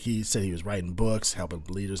 right? Like he said he was writing books, helping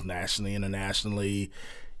leaders nationally, internationally.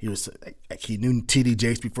 He knew TD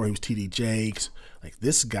Jakes before he was TD Jakes. Like,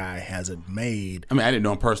 this guy has it made. I mean, I didn't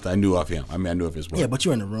know him personally. I knew of him. I knew of his work. Yeah, but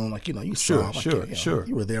you're in the room, like, you saw him. Sure.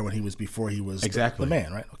 You were there when he was before he was exactly the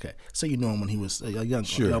man, right? Okay. So you knew him when he was a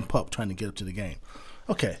young pup trying to get up to the game.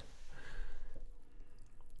 Okay.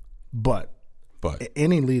 But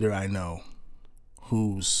any leader I know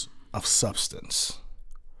who's of substance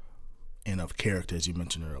and of character, as you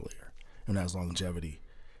mentioned earlier, and has longevity,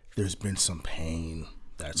 there's been some pain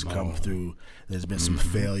that's come through. There's been some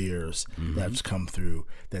failures that's come through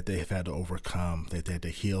that they have had to overcome, that they had to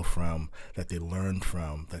heal from, that they learned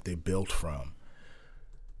from, that they built from.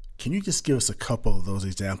 Can you just give us a couple of those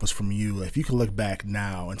examples from you? If you can look back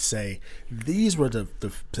now and say, these were the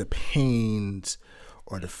pains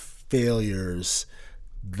or the failures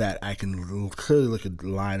that I can clearly look at the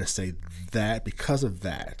line and say that because of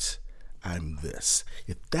that, I'm this.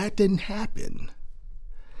 If that didn't happen,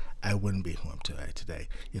 I wouldn't be who I'm today.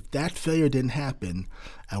 If that failure didn't happen,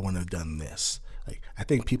 I wouldn't have done this. Like, I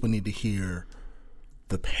think people need to hear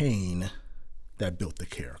the pain that built the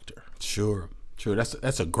character. Sure.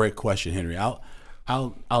 That's a great question, Henry. I'll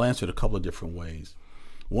answer it a couple of different ways.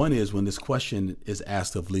 One is, when this question is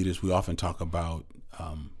asked of leaders, we often talk about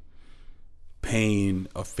pain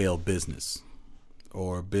of failed business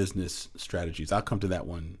or business strategies. I'll come to that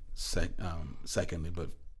one secondly, but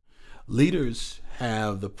leaders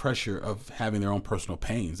have the pressure of having their own personal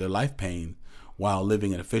pains, their life pain, while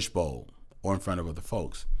living in a fishbowl or in front of other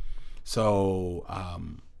folks. So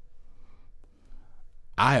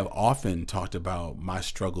I have often talked about my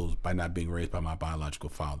struggles by not being raised by my biological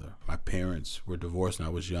father. My parents were divorced when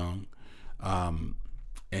I was young,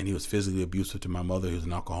 and he was physically abusive to my mother, who was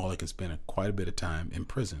an alcoholic and spent quite a bit of time in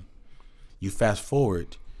prison. You fast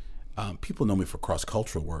forward, people know me for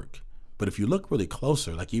cross-cultural work. But if you look really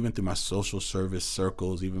closer, like even through my social service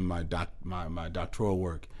circles, even my doctoral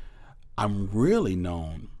work, I'm really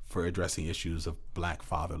known for addressing issues of Black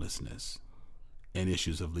fatherlessness and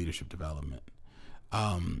issues of leadership development,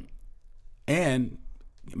 and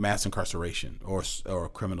mass incarceration or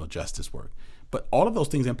criminal justice work. But all of those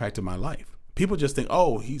things impacted my life. People just think,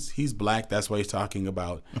 oh, he's Black, that's why he's talking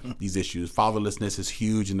about these issues. Fatherlessness is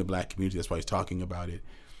huge in the Black community, that's why he's talking about it.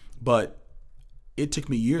 But it took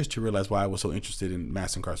me years to realize why I was so interested in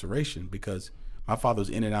mass incarceration, because my father was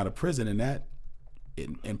in and out of prison, and that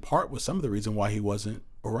in part was some of the reason why he wasn't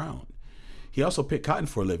around. He also picked cotton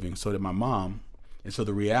for a living, so did my mom. And so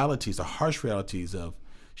the harsh realities of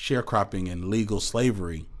sharecropping and legal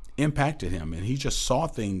slavery impacted him. And he just saw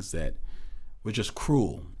things that were just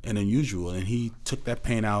cruel and unusual. And he took that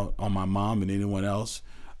pain out on my mom and anyone else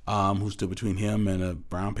who stood between him and a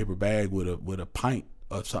brown paper bag with a pint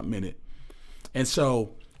of something in it. And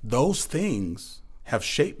so those things have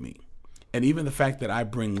shaped me. And even the fact that I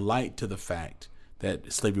bring light to the fact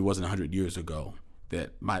that slavery wasn't 100 years ago,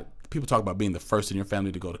 that people talk about being the first in your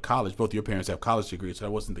family to go to college. Both your parents have college degrees, so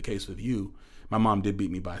that wasn't the case with you. My mom did beat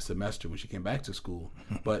me by a semester when she came back to school.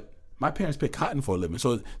 But my parents picked cotton for a living.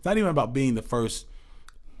 So it's not even about being the first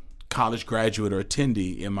college graduate or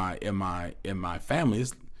attendee in my family.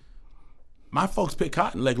 It's, my folks pick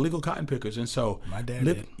cotton, like legal cotton pickers. And so my dad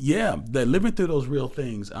did. Yeah, living through those real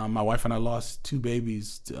things. My wife and I lost 2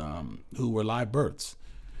 babies who were live births.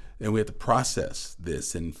 And we had to process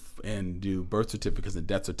this and do birth certificates and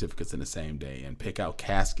death certificates in the same day and pick out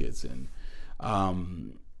caskets, and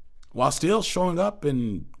while still showing up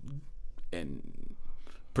and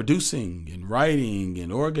producing and writing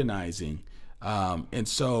and organizing. And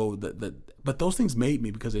so but those things made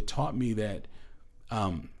me, because it taught me that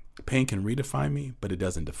pain can redefine me, but it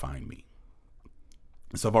doesn't define me.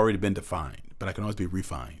 So I've already been defined, but I can always be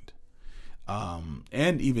refined.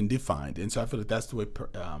 And even defined. And so I feel like that's the way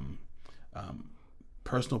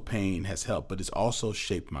personal pain has helped, but it's also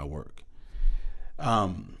shaped my work.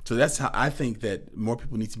 So that's how I think that more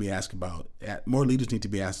leaders need to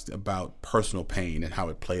be asked about personal pain and how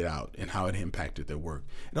it played out and how it impacted their work.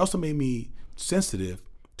 It also made me sensitive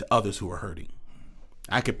to others who are hurting.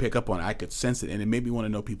 I could pick up on it. I could sense it, and it made me want to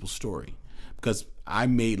know people's story, because I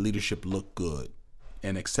made leadership look good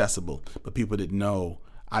and accessible, but people didn't know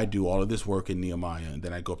I do all of this work in Nehemiah, and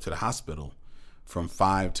then I go up to the hospital from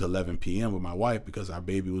 5 to 11 p.m. with my wife because our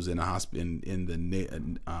baby was in a hospital in the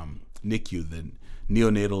NICU, the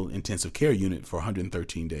neonatal intensive care unit, for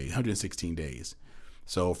 116 days.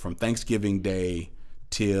 So from Thanksgiving Day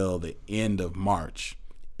till the end of March,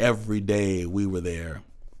 every day we were there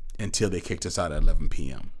until they kicked us out at 11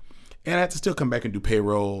 p.m. And I had to still come back and do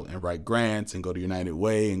payroll and write grants and go to United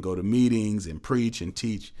Way and go to meetings and preach and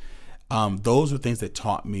teach. Those were things that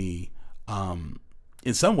taught me,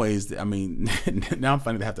 in some ways, I mean, now I'm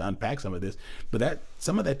finding to have to unpack some of this, but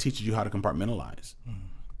some of that teaches you how to compartmentalize.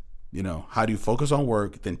 You know, how do you focus on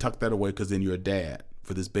work, then tuck that away because then you're a dad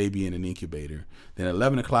for this baby in an incubator. Then at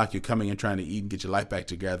 11 o'clock, you're coming and trying to eat and get your life back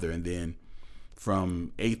together. And then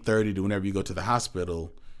from 8:30 to whenever you go to the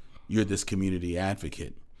hospital, you're this community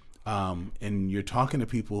advocate. And you're talking to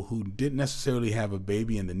people who didn't necessarily have a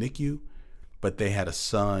baby in the NICU, but they had a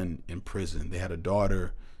son in prison. They had a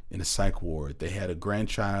daughter in a psych ward. They had a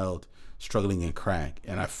grandchild struggling in crack.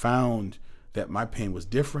 And I found that my pain was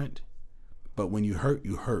different, but when you hurt,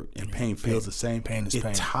 and pain feels the same. Pain is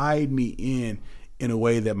pain. It tied me in a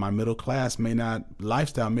way that my middle class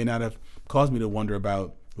lifestyle may not have caused me to wonder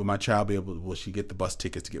about, will my child be able, will she get the bus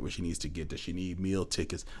tickets to get where she needs to get? Does she need meal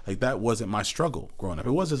tickets? Like, that wasn't my struggle growing up.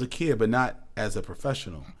 It was as a kid, but not as a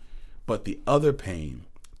professional. But the other pain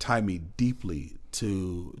tied me deeply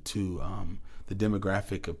to the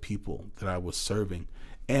demographic of people that I was serving,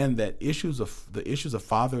 and that the issues of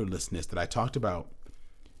fatherlessness that I talked about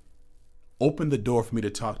opened the door for me to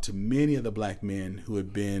talk to many of the black men who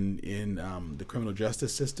had been in the criminal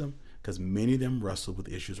justice system, because many of them wrestled with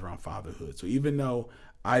issues around fatherhood. So even though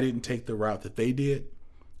I didn't take the route that they did,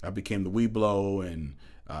 I became the WeBlow and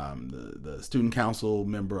the student council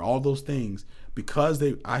member, all those things, because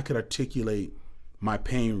I could articulate my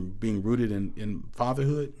pain being rooted in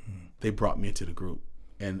fatherhood. They brought me into the group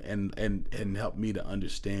and helped me to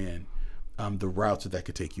understand the routes that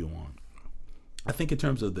could take you on. I think in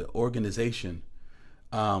terms of the organization,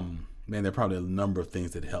 man, there are probably a number of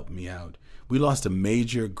things that helped me out. We lost a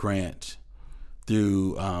major grant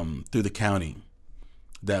through the county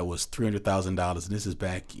that was $300,000, and this is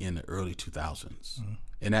back in the early 2000s,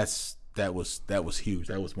 and that was huge.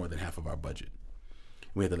 That was more than half of our budget.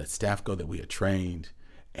 We had to let staff go that we had trained,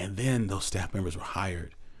 and then those staff members were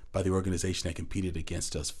hired by the organization that competed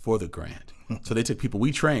against us for the grant. So they took people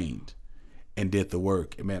we trained and did the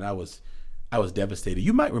work. And man, I was devastated.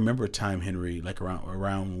 You might remember a time, Henry, like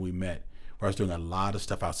around when we met, where I was doing a lot of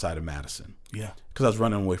stuff outside of Madison. Yeah. Because I was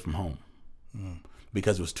running away from home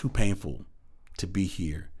because it was too painful to be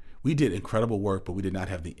here. We did incredible work, but we did not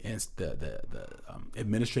have the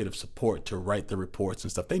administrative support to write the reports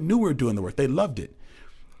and stuff. They knew we were doing the work. They loved it.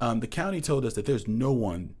 The county told us that there's no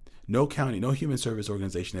county, no human service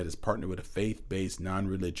organization that has partnered with a faith-based,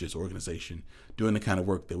 non-religious organization doing the kind of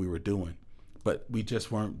work that we were doing. But we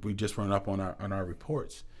just weren't up on our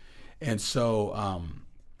reports. And so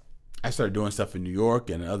I started doing stuff in New York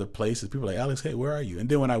and other places. People were like, Alex, hey, where are you? And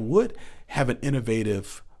then when I would have an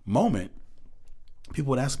innovative moment,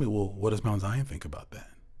 people would ask me, well, what does Mount Zion think about that?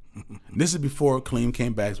 This is before Kaleem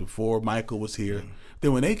came back, before Michael was here.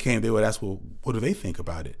 Then when they came, they would ask, well, what do they think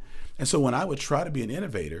about it? And so when I would try to be an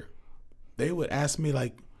innovator, they would ask me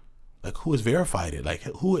like who has verified it? Like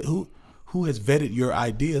who has vetted your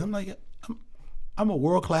ideas? I'm like, I'm a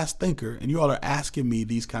world-class thinker, and you all are asking me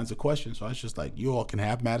these kinds of questions. So I was just like, you all can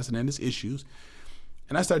have Madison and its issues.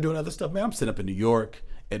 And I started doing other stuff. Man, I'm sitting up in New York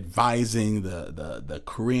advising the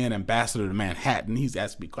Korean ambassador to Manhattan. He's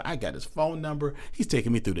asked me, I got his phone number. He's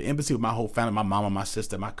taking me through the embassy with my whole family, my mama, my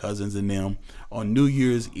sister, my cousins, and them on New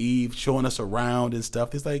Year's Eve, showing us around and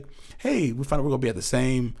stuff. It's like, hey, we found out we're going to be at the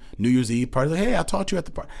same New Year's Eve party. Like, hey, I taught you at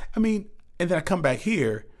the party. I mean, and then I come back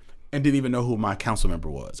here and didn't even know who my council member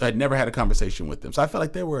was. I had never had a conversation with them. So I felt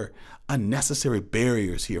like there were unnecessary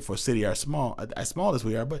barriers here for a city as small as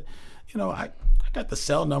we are. But, you know, I got the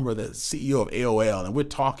cell number of the CEO of AOL, and we're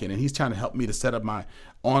talking, and he's trying to help me to set up my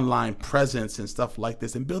online presence and stuff like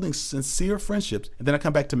this and building sincere friendships. And then I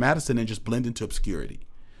come back to Madison and just blend into obscurity.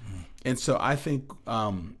 And so I think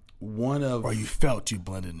or you felt you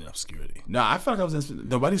blended in obscurity. No, I felt like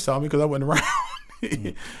nobody saw me because I wasn't around.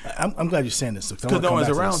 I'm glad you're saying this because no one was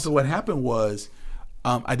around. So what happened was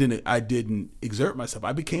I didn't exert myself.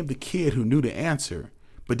 I became the kid who knew the answer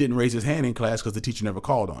but didn't raise his hand in class because the teacher never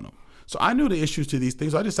called on him. So I knew the issues to these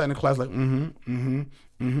things. So I just sat in class like, and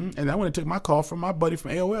I went and took my call from my buddy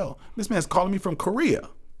from AOL. This man's calling me from Korea.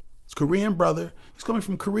 It's Korean brother. He's coming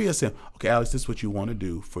from Korea saying, okay, Alex, this is what you want to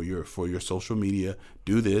do for your social media.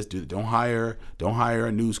 Do this. Don't hire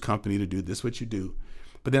a news company to do this. What you do.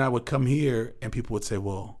 But then I would come here and people would say,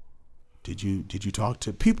 well, did you talk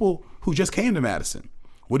to people who just came to Madison?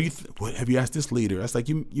 What do you what have you asked this leader? That's like,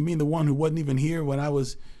 you mean the one who wasn't even here when I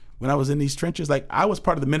was in these trenches? Like, I was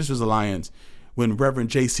part of the Ministers Alliance when Reverend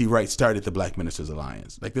J.C. Wright started the Black Ministers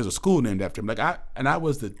Alliance. Like, there's a school named after him. I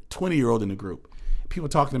was the 20-year-old in the group. People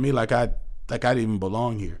talking to me like I didn't even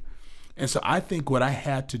belong here. And so I think what I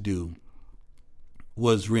had to do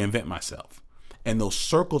was reinvent myself. And those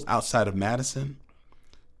circles outside of Madison,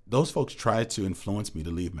 those folks tried to influence me to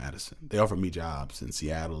leave Madison. They offered me jobs in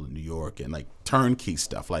Seattle and New York and like turnkey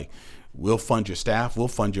stuff. Like, we'll fund your staff, we'll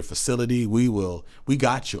fund your facility, we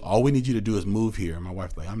got you. All we need you to do is move here. And my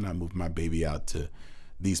wife's like, I'm not moving my baby out to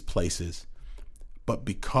these places. But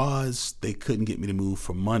because they couldn't get me to move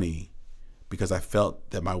for money, because I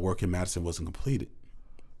felt that my work in Madison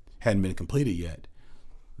hadn't been completed yet,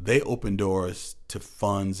 they opened doors to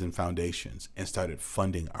funds and foundations and started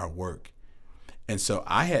funding our work. And so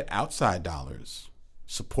I had outside dollars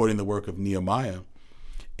supporting the work of Nehemiah.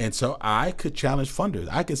 And so I could challenge funders.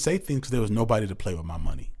 I could say things because there was nobody to play with my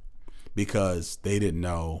money because they didn't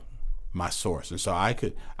know my source. And so I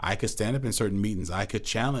could stand up in certain meetings. I could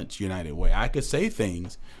challenge United Way. I could say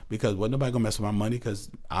things because wasn't nobody gonna mess with my money because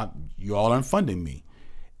you all aren't funding me.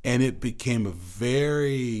 And it became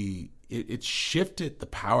it shifted the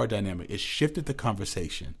power dynamic. It shifted the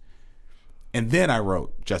conversation. And then I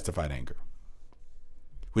wrote Justified Anger,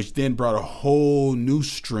 which then brought a whole new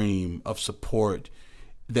stream of support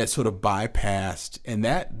that sort of bypassed. And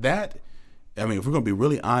that I mean, if we're gonna be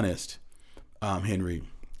really honest, Henry,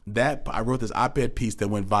 that I wrote this op-ed piece that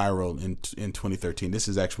went viral in 2013. This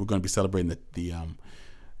is actually, we're going to be celebrating the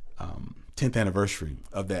 10th anniversary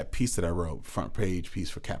of that piece that I wrote, front page piece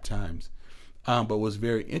for Cap Times. But what's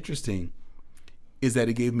very interesting is that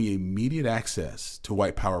it gave me immediate access to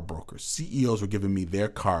white power brokers. CEOs were giving me their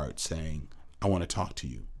cards saying, I want to talk to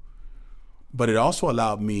you. But it also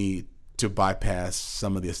allowed me to bypass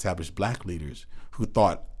some of the established Black leaders who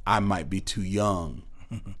thought I might be too young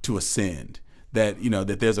to ascend. That,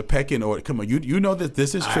 that there's a pecking order. Come on, you know that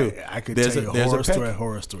this is true. I could tell you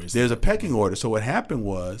horror stories. There's a pecking order. So what happened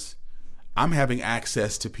was, I'm having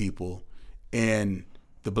access to people, and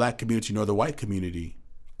the Black community nor the white community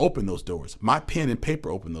opened those doors. My pen and paper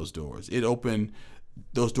opened those doors. It opened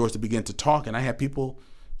those doors to begin to talk, and I had people,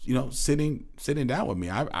 sitting down with me.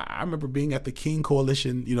 I remember being at the King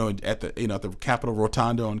Coalition, at the Capitol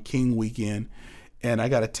Rotunda on King weekend, and I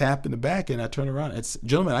got a tap in the back, and I turned around. It's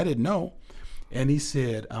gentleman I didn't know. And he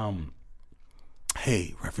said,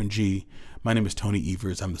 hey, Reverend G, my name is Tony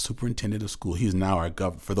Evers. I'm the superintendent of schools. He's now our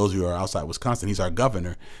governor. For those of you who are outside Wisconsin, he's our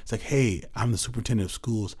governor. It's like, hey, I'm the superintendent of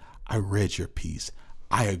schools. I read your piece.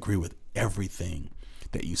 I agree with everything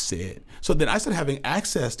that you said. So then I started having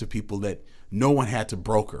access to people that no one had to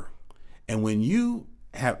broker. And when you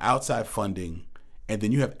have outside funding and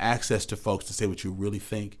then you have access to folks to say what you really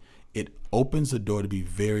think, it opens the door to be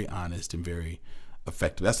very honest and very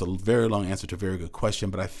effective. That's a very long answer to a very good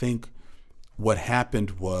question, but I think what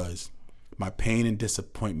happened was my pain and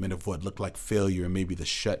disappointment of what looked like failure and maybe the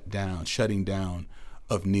shutting down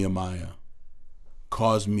of Nehemiah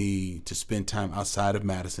caused me to spend time outside of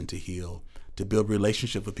Madison to heal, to build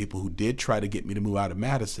relationships with people who did try to get me to move out of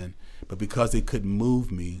Madison, but because they couldn't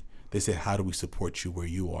move me, they said, how do we support you where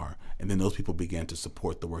you are? And then those people began to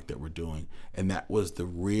support the work that we're doing. And that was the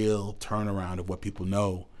real turnaround of what people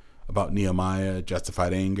know about Nehemiah,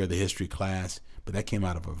 Justified Anger, the history class, but that came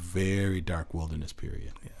out of a very dark wilderness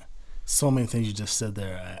period. Yeah, so many things you just said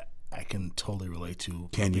there I can totally relate to.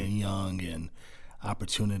 Being young and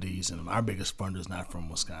opportunities, and our biggest funder is not from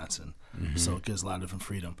Wisconsin, so it gives a lot of different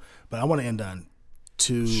freedom. But I want to end on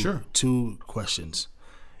two questions.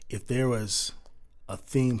 If there was a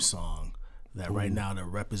theme song that right now that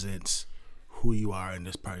represents who you are in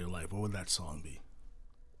this part of your life, what would that song be?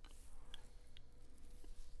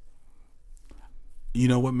 You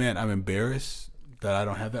know what, man? I'm embarrassed that I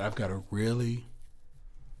don't have that. I've got to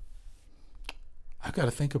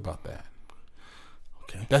think about that.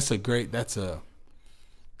 Okay. That's a great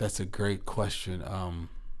question. I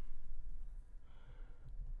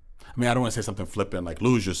mean, I don't want to say something flippant like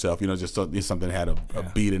 "lose yourself," just something that had a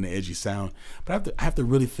beat and an edgy sound. But I have to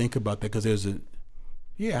really think about that because I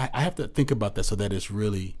have to think about that so that it's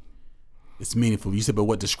meaningful. You said, but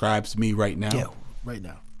what describes me right now? Yeah, right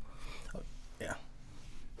now. Yeah.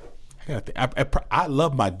 I gotta think. I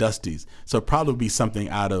love my Dusties, so it'd probably be something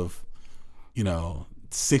out of,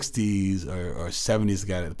 60s or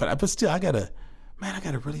 70s. But still, I gotta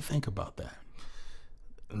really think about that.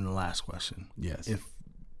 And the last question. Yes. If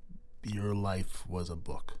your life was a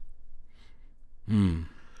book,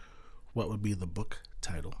 what would be the book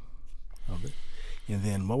title of it? And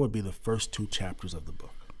then what would be the first 2 chapters of the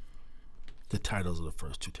book? The titles of the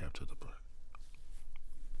first 2 chapters of the book.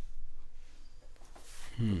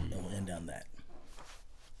 And we'll end on that.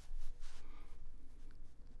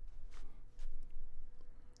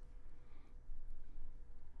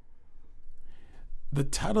 The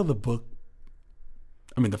title of the book,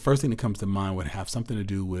 I mean, the first thing that comes to mind would have something to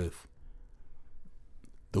do with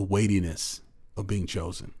the weightiness of being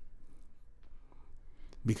chosen.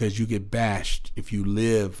 Because you get bashed if you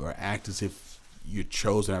live or act as if you're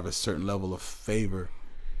chosen, have a certain level of favor,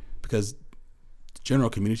 because the general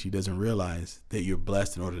community doesn't realize that you're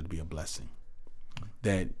blessed in order to be a blessing.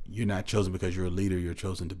 That you're not chosen because you're a leader, you're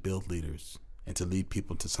chosen to build leaders and to lead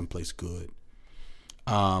people to someplace good.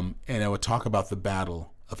 And I would talk about the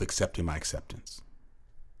battle of accepting my acceptance.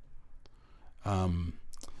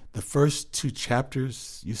 The first 2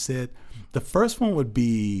 chapters, you said, the first one would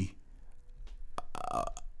be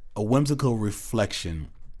a whimsical reflection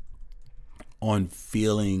on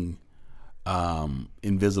feeling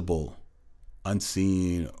invisible,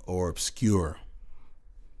 unseen, or obscure.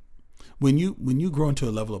 When you grow into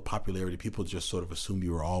a level of popularity, people just sort of assume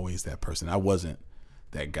you were always that person. I wasn't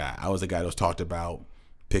that guy. I was a guy that was talked about,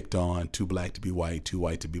 picked on, too black to be white, too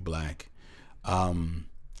white to be black.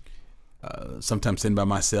 Sometimes sitting by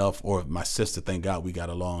myself or my sister, thank God we got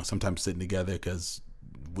along. Sometimes sitting together because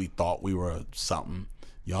we thought we were something.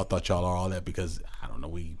 Y'all thought y'all are all that because, I don't know,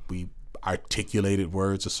 we articulated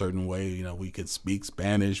words a certain way. You know, we could speak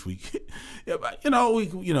Spanish. And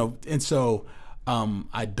so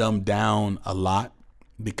I dumbed down a lot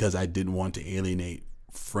because I didn't want to alienate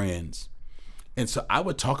friends. And so I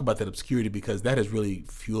would talk about that obscurity because that has really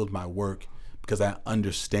fueled my work, because I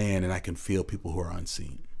understand and I can feel people who are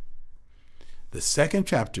unseen. The second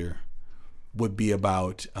chapter would be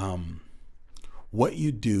about what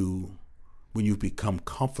you do when you become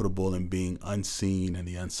comfortable in being unseen and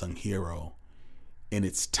the unsung hero, and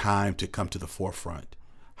it's time to come to the forefront.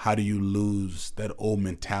 How do you lose that old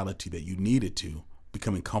mentality that you needed to,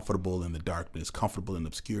 becoming comfortable in the darkness, comfortable in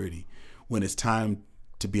obscurity, when it's time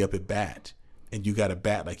to be up at bat and you got to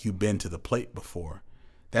bat like you've been to the plate before?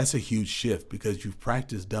 That's a huge shift because you've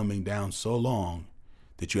practiced dumbing down so long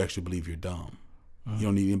that you actually believe you're dumb. You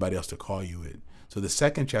don't need anybody else to call you it. So the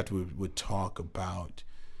second chapter would talk about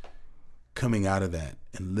coming out of that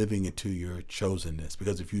and living into your chosenness.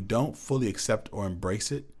 Because if you don't fully accept or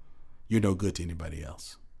embrace it, you're no good to anybody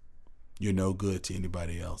else. You're no good to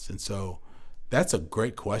anybody else. And so that's a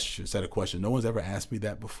great question, set of questions. No one's ever asked me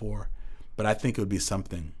that before, but I think it would be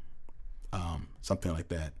something like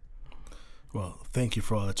that. Well, thank you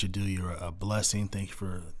for all that you do. You're a blessing. Thank you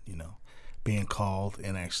for, being called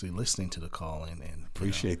and actually listening to the call. And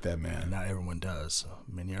appreciate that, man. Not everyone does. So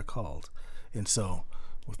many are called. And so,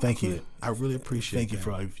 thank you. I really appreciate Thank you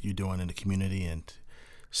for all you're doing in the community, and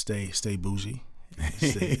stay bougie.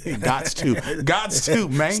 Gots to,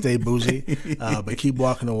 man. Stay bougie. But keep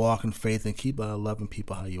walking the walk in faith, and keep loving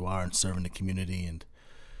people how you are and serving the community. And,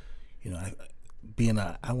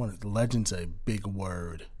 legend's a big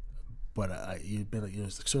word. But you've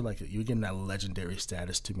been, sort of like you're getting that legendary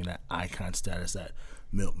status to me, that icon status, that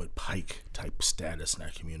Milton Pike type status in our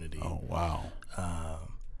community. Oh wow!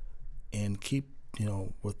 And keep,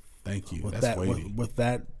 with thank you. With That's with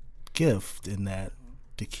that gift, and that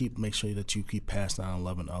to make sure that you keep passing on and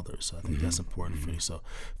loving others. So I think that's important for you. So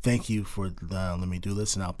thank you for letting me do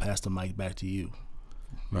this, and I'll pass the mic back to you.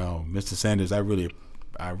 Well, Mr. Sanders, I really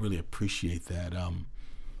appreciate that.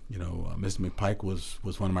 Mr. McPike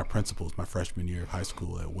was one of my principals my freshman year of high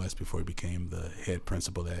school at West before he became the head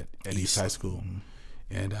principal at East High School.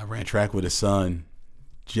 And I ran track with his son,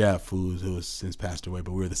 Jeff, who has since passed away,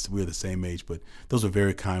 but we're the same age. But those are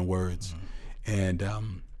very kind words. And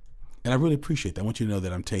I really appreciate that. I want you to know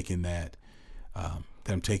that I'm taking that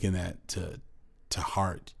to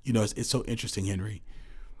heart. It's so interesting, Henry.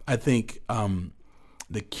 I think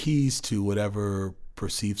the keys to whatever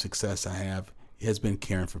perceived success I have has been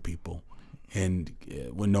caring for people, and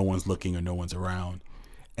when no one's looking or no one's around.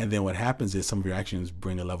 And then what happens is some of your actions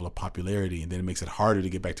bring a level of popularity, and then it makes it harder to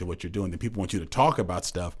get back to what you're doing. Then people want you to talk about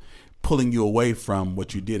stuff, pulling you away from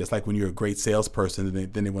what you did. It's like when you're a great salesperson,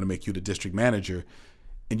 and then they want to make you the district manager,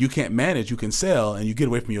 and you can't manage, you can sell, and you get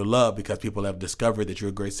away from your love because people have discovered that you're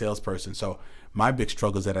a great salesperson. So my big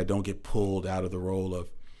struggle is that I don't get pulled out of the role of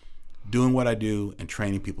doing what I do and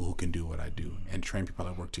training people who can do what I do and train people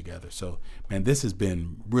that work together. So, man, this has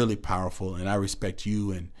been really powerful, and I respect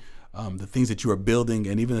you and the things that you are building,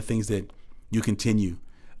 and even the things that you continue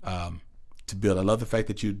to build. I love the fact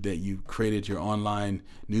that you created your online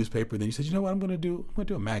newspaper. Then you said, you know what, I'm going to do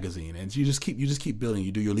a magazine, and you just keep building.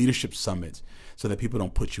 You do your leadership summits so that people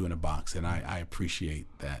don't put you in a box, and I appreciate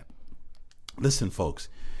that. Listen, folks,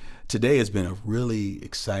 today has been a really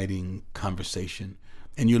exciting conversation,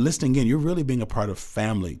 and you're listening in. You're really being a part of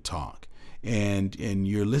Family Talk, and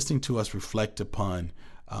you're listening to us reflect upon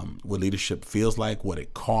what leadership feels like, what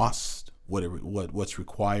it costs, what's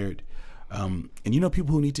required. And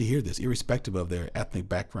people who need to hear this, irrespective of their ethnic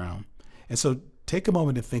background. And so take a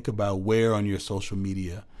moment and think about where on your social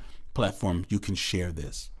media platform you can share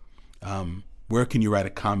this. Where can you write a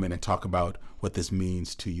comment and talk about what this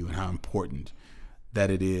means to you and how important that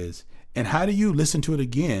it is? And how do you listen to it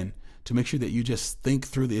again to make sure that you just think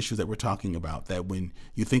through the issues that we're talking about, that when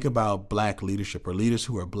you think about Black leadership or leaders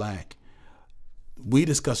who are Black, we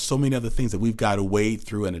discuss so many other things that we've got to wade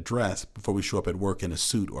through and address before we show up at work in a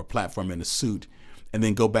suit or a platform in a suit, and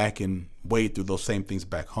then go back and wade through those same things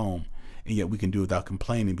back home. And yet we can do it without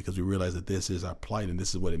complaining because we realize that this is our plight and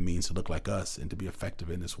this is what it means to look like us and to be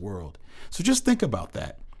effective in this world. So just think about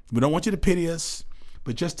that. We don't want you to pity us,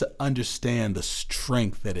 but just to understand the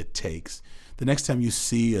strength that it takes. The next time you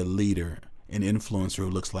see a leader, an influencer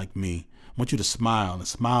who looks like me, I want you to smile and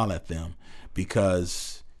smile at them,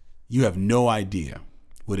 because you have no idea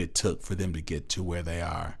what it took for them to get to where they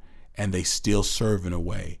are, and they still serve in a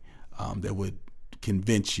way that would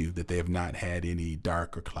convince you that they have not had any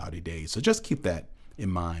dark or cloudy days. So just keep that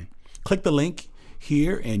in mind. Click the link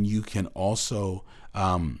here, and you can also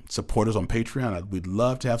support us on Patreon. We'd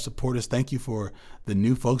love to have supporters. Thank you for the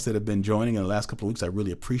new folks that have been joining in the last couple of weeks. I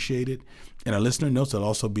really appreciate it. In our listener notes, there'll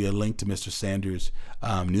also be a link to Mr. Sanders'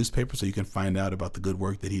 newspaper, so you can find out about the good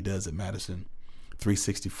work that he does at Madison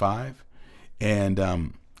 365.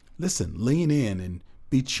 And listen, lean in and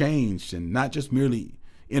be changed, and not just merely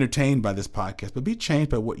entertained by this podcast, but be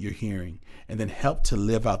changed by what you're hearing, and then help to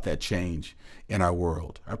live out that change in our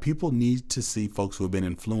world. Our people need to see folks who have been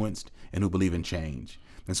influenced and who believe in change.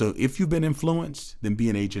 And so if you've been influenced, then be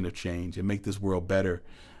an agent of change and make this world better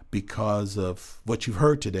because of what you've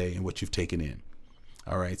heard today and what you've taken in.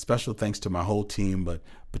 All right. Special thanks to my whole team, but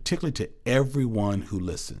particularly to everyone who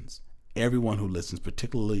listens. Everyone who listens,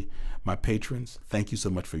 particularly my patrons. Thank you so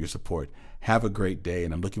much for your support. Have a great day,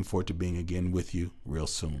 and I'm looking forward to being again with you real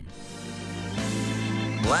soon.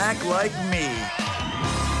 Black like me.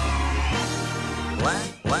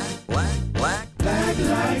 Black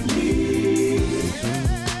like me.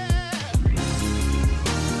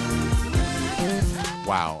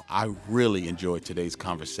 Wow, I really enjoyed today's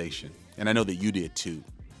conversation, and I know that you did too.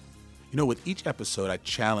 With each episode, I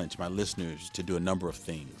challenge my listeners to do a number of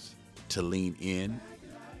things: to lean in,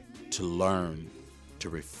 to learn, to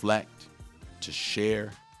reflect, to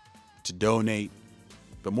share, to donate,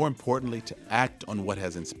 but more importantly, to act on what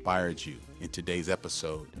has inspired you in today's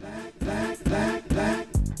episode.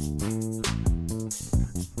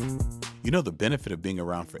 The benefit of being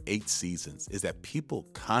around for 8 seasons is that people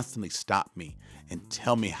constantly stop me and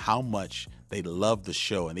tell me how much they love the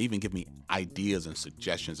show, and they even give me ideas and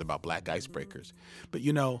suggestions about Black icebreakers. But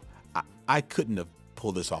I couldn't have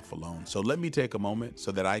pulled this off alone. So let me take a moment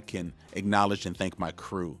so that I can acknowledge and thank my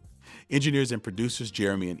crew. Engineers and producers,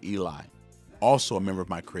 Jeremy and Eli. Also a member of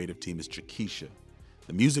my creative team is Jakisha.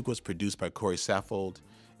 The music was produced by Corey Saffold,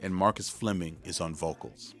 and Marcus Fleming is on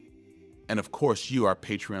vocals. And of course, you, our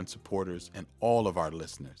Patreon supporters, and all of our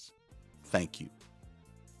listeners. Thank you.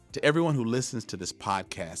 To everyone who listens to this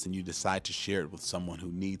podcast and you decide to share it with someone who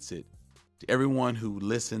needs it, to everyone who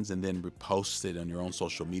listens and then reposts it on your own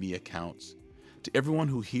social media accounts, to everyone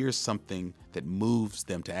who hears something that moves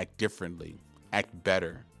them to act differently, act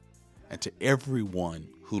better, and to everyone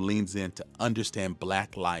who leans in to understand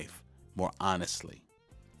Black life more honestly,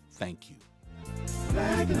 thank you.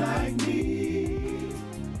 Black like me.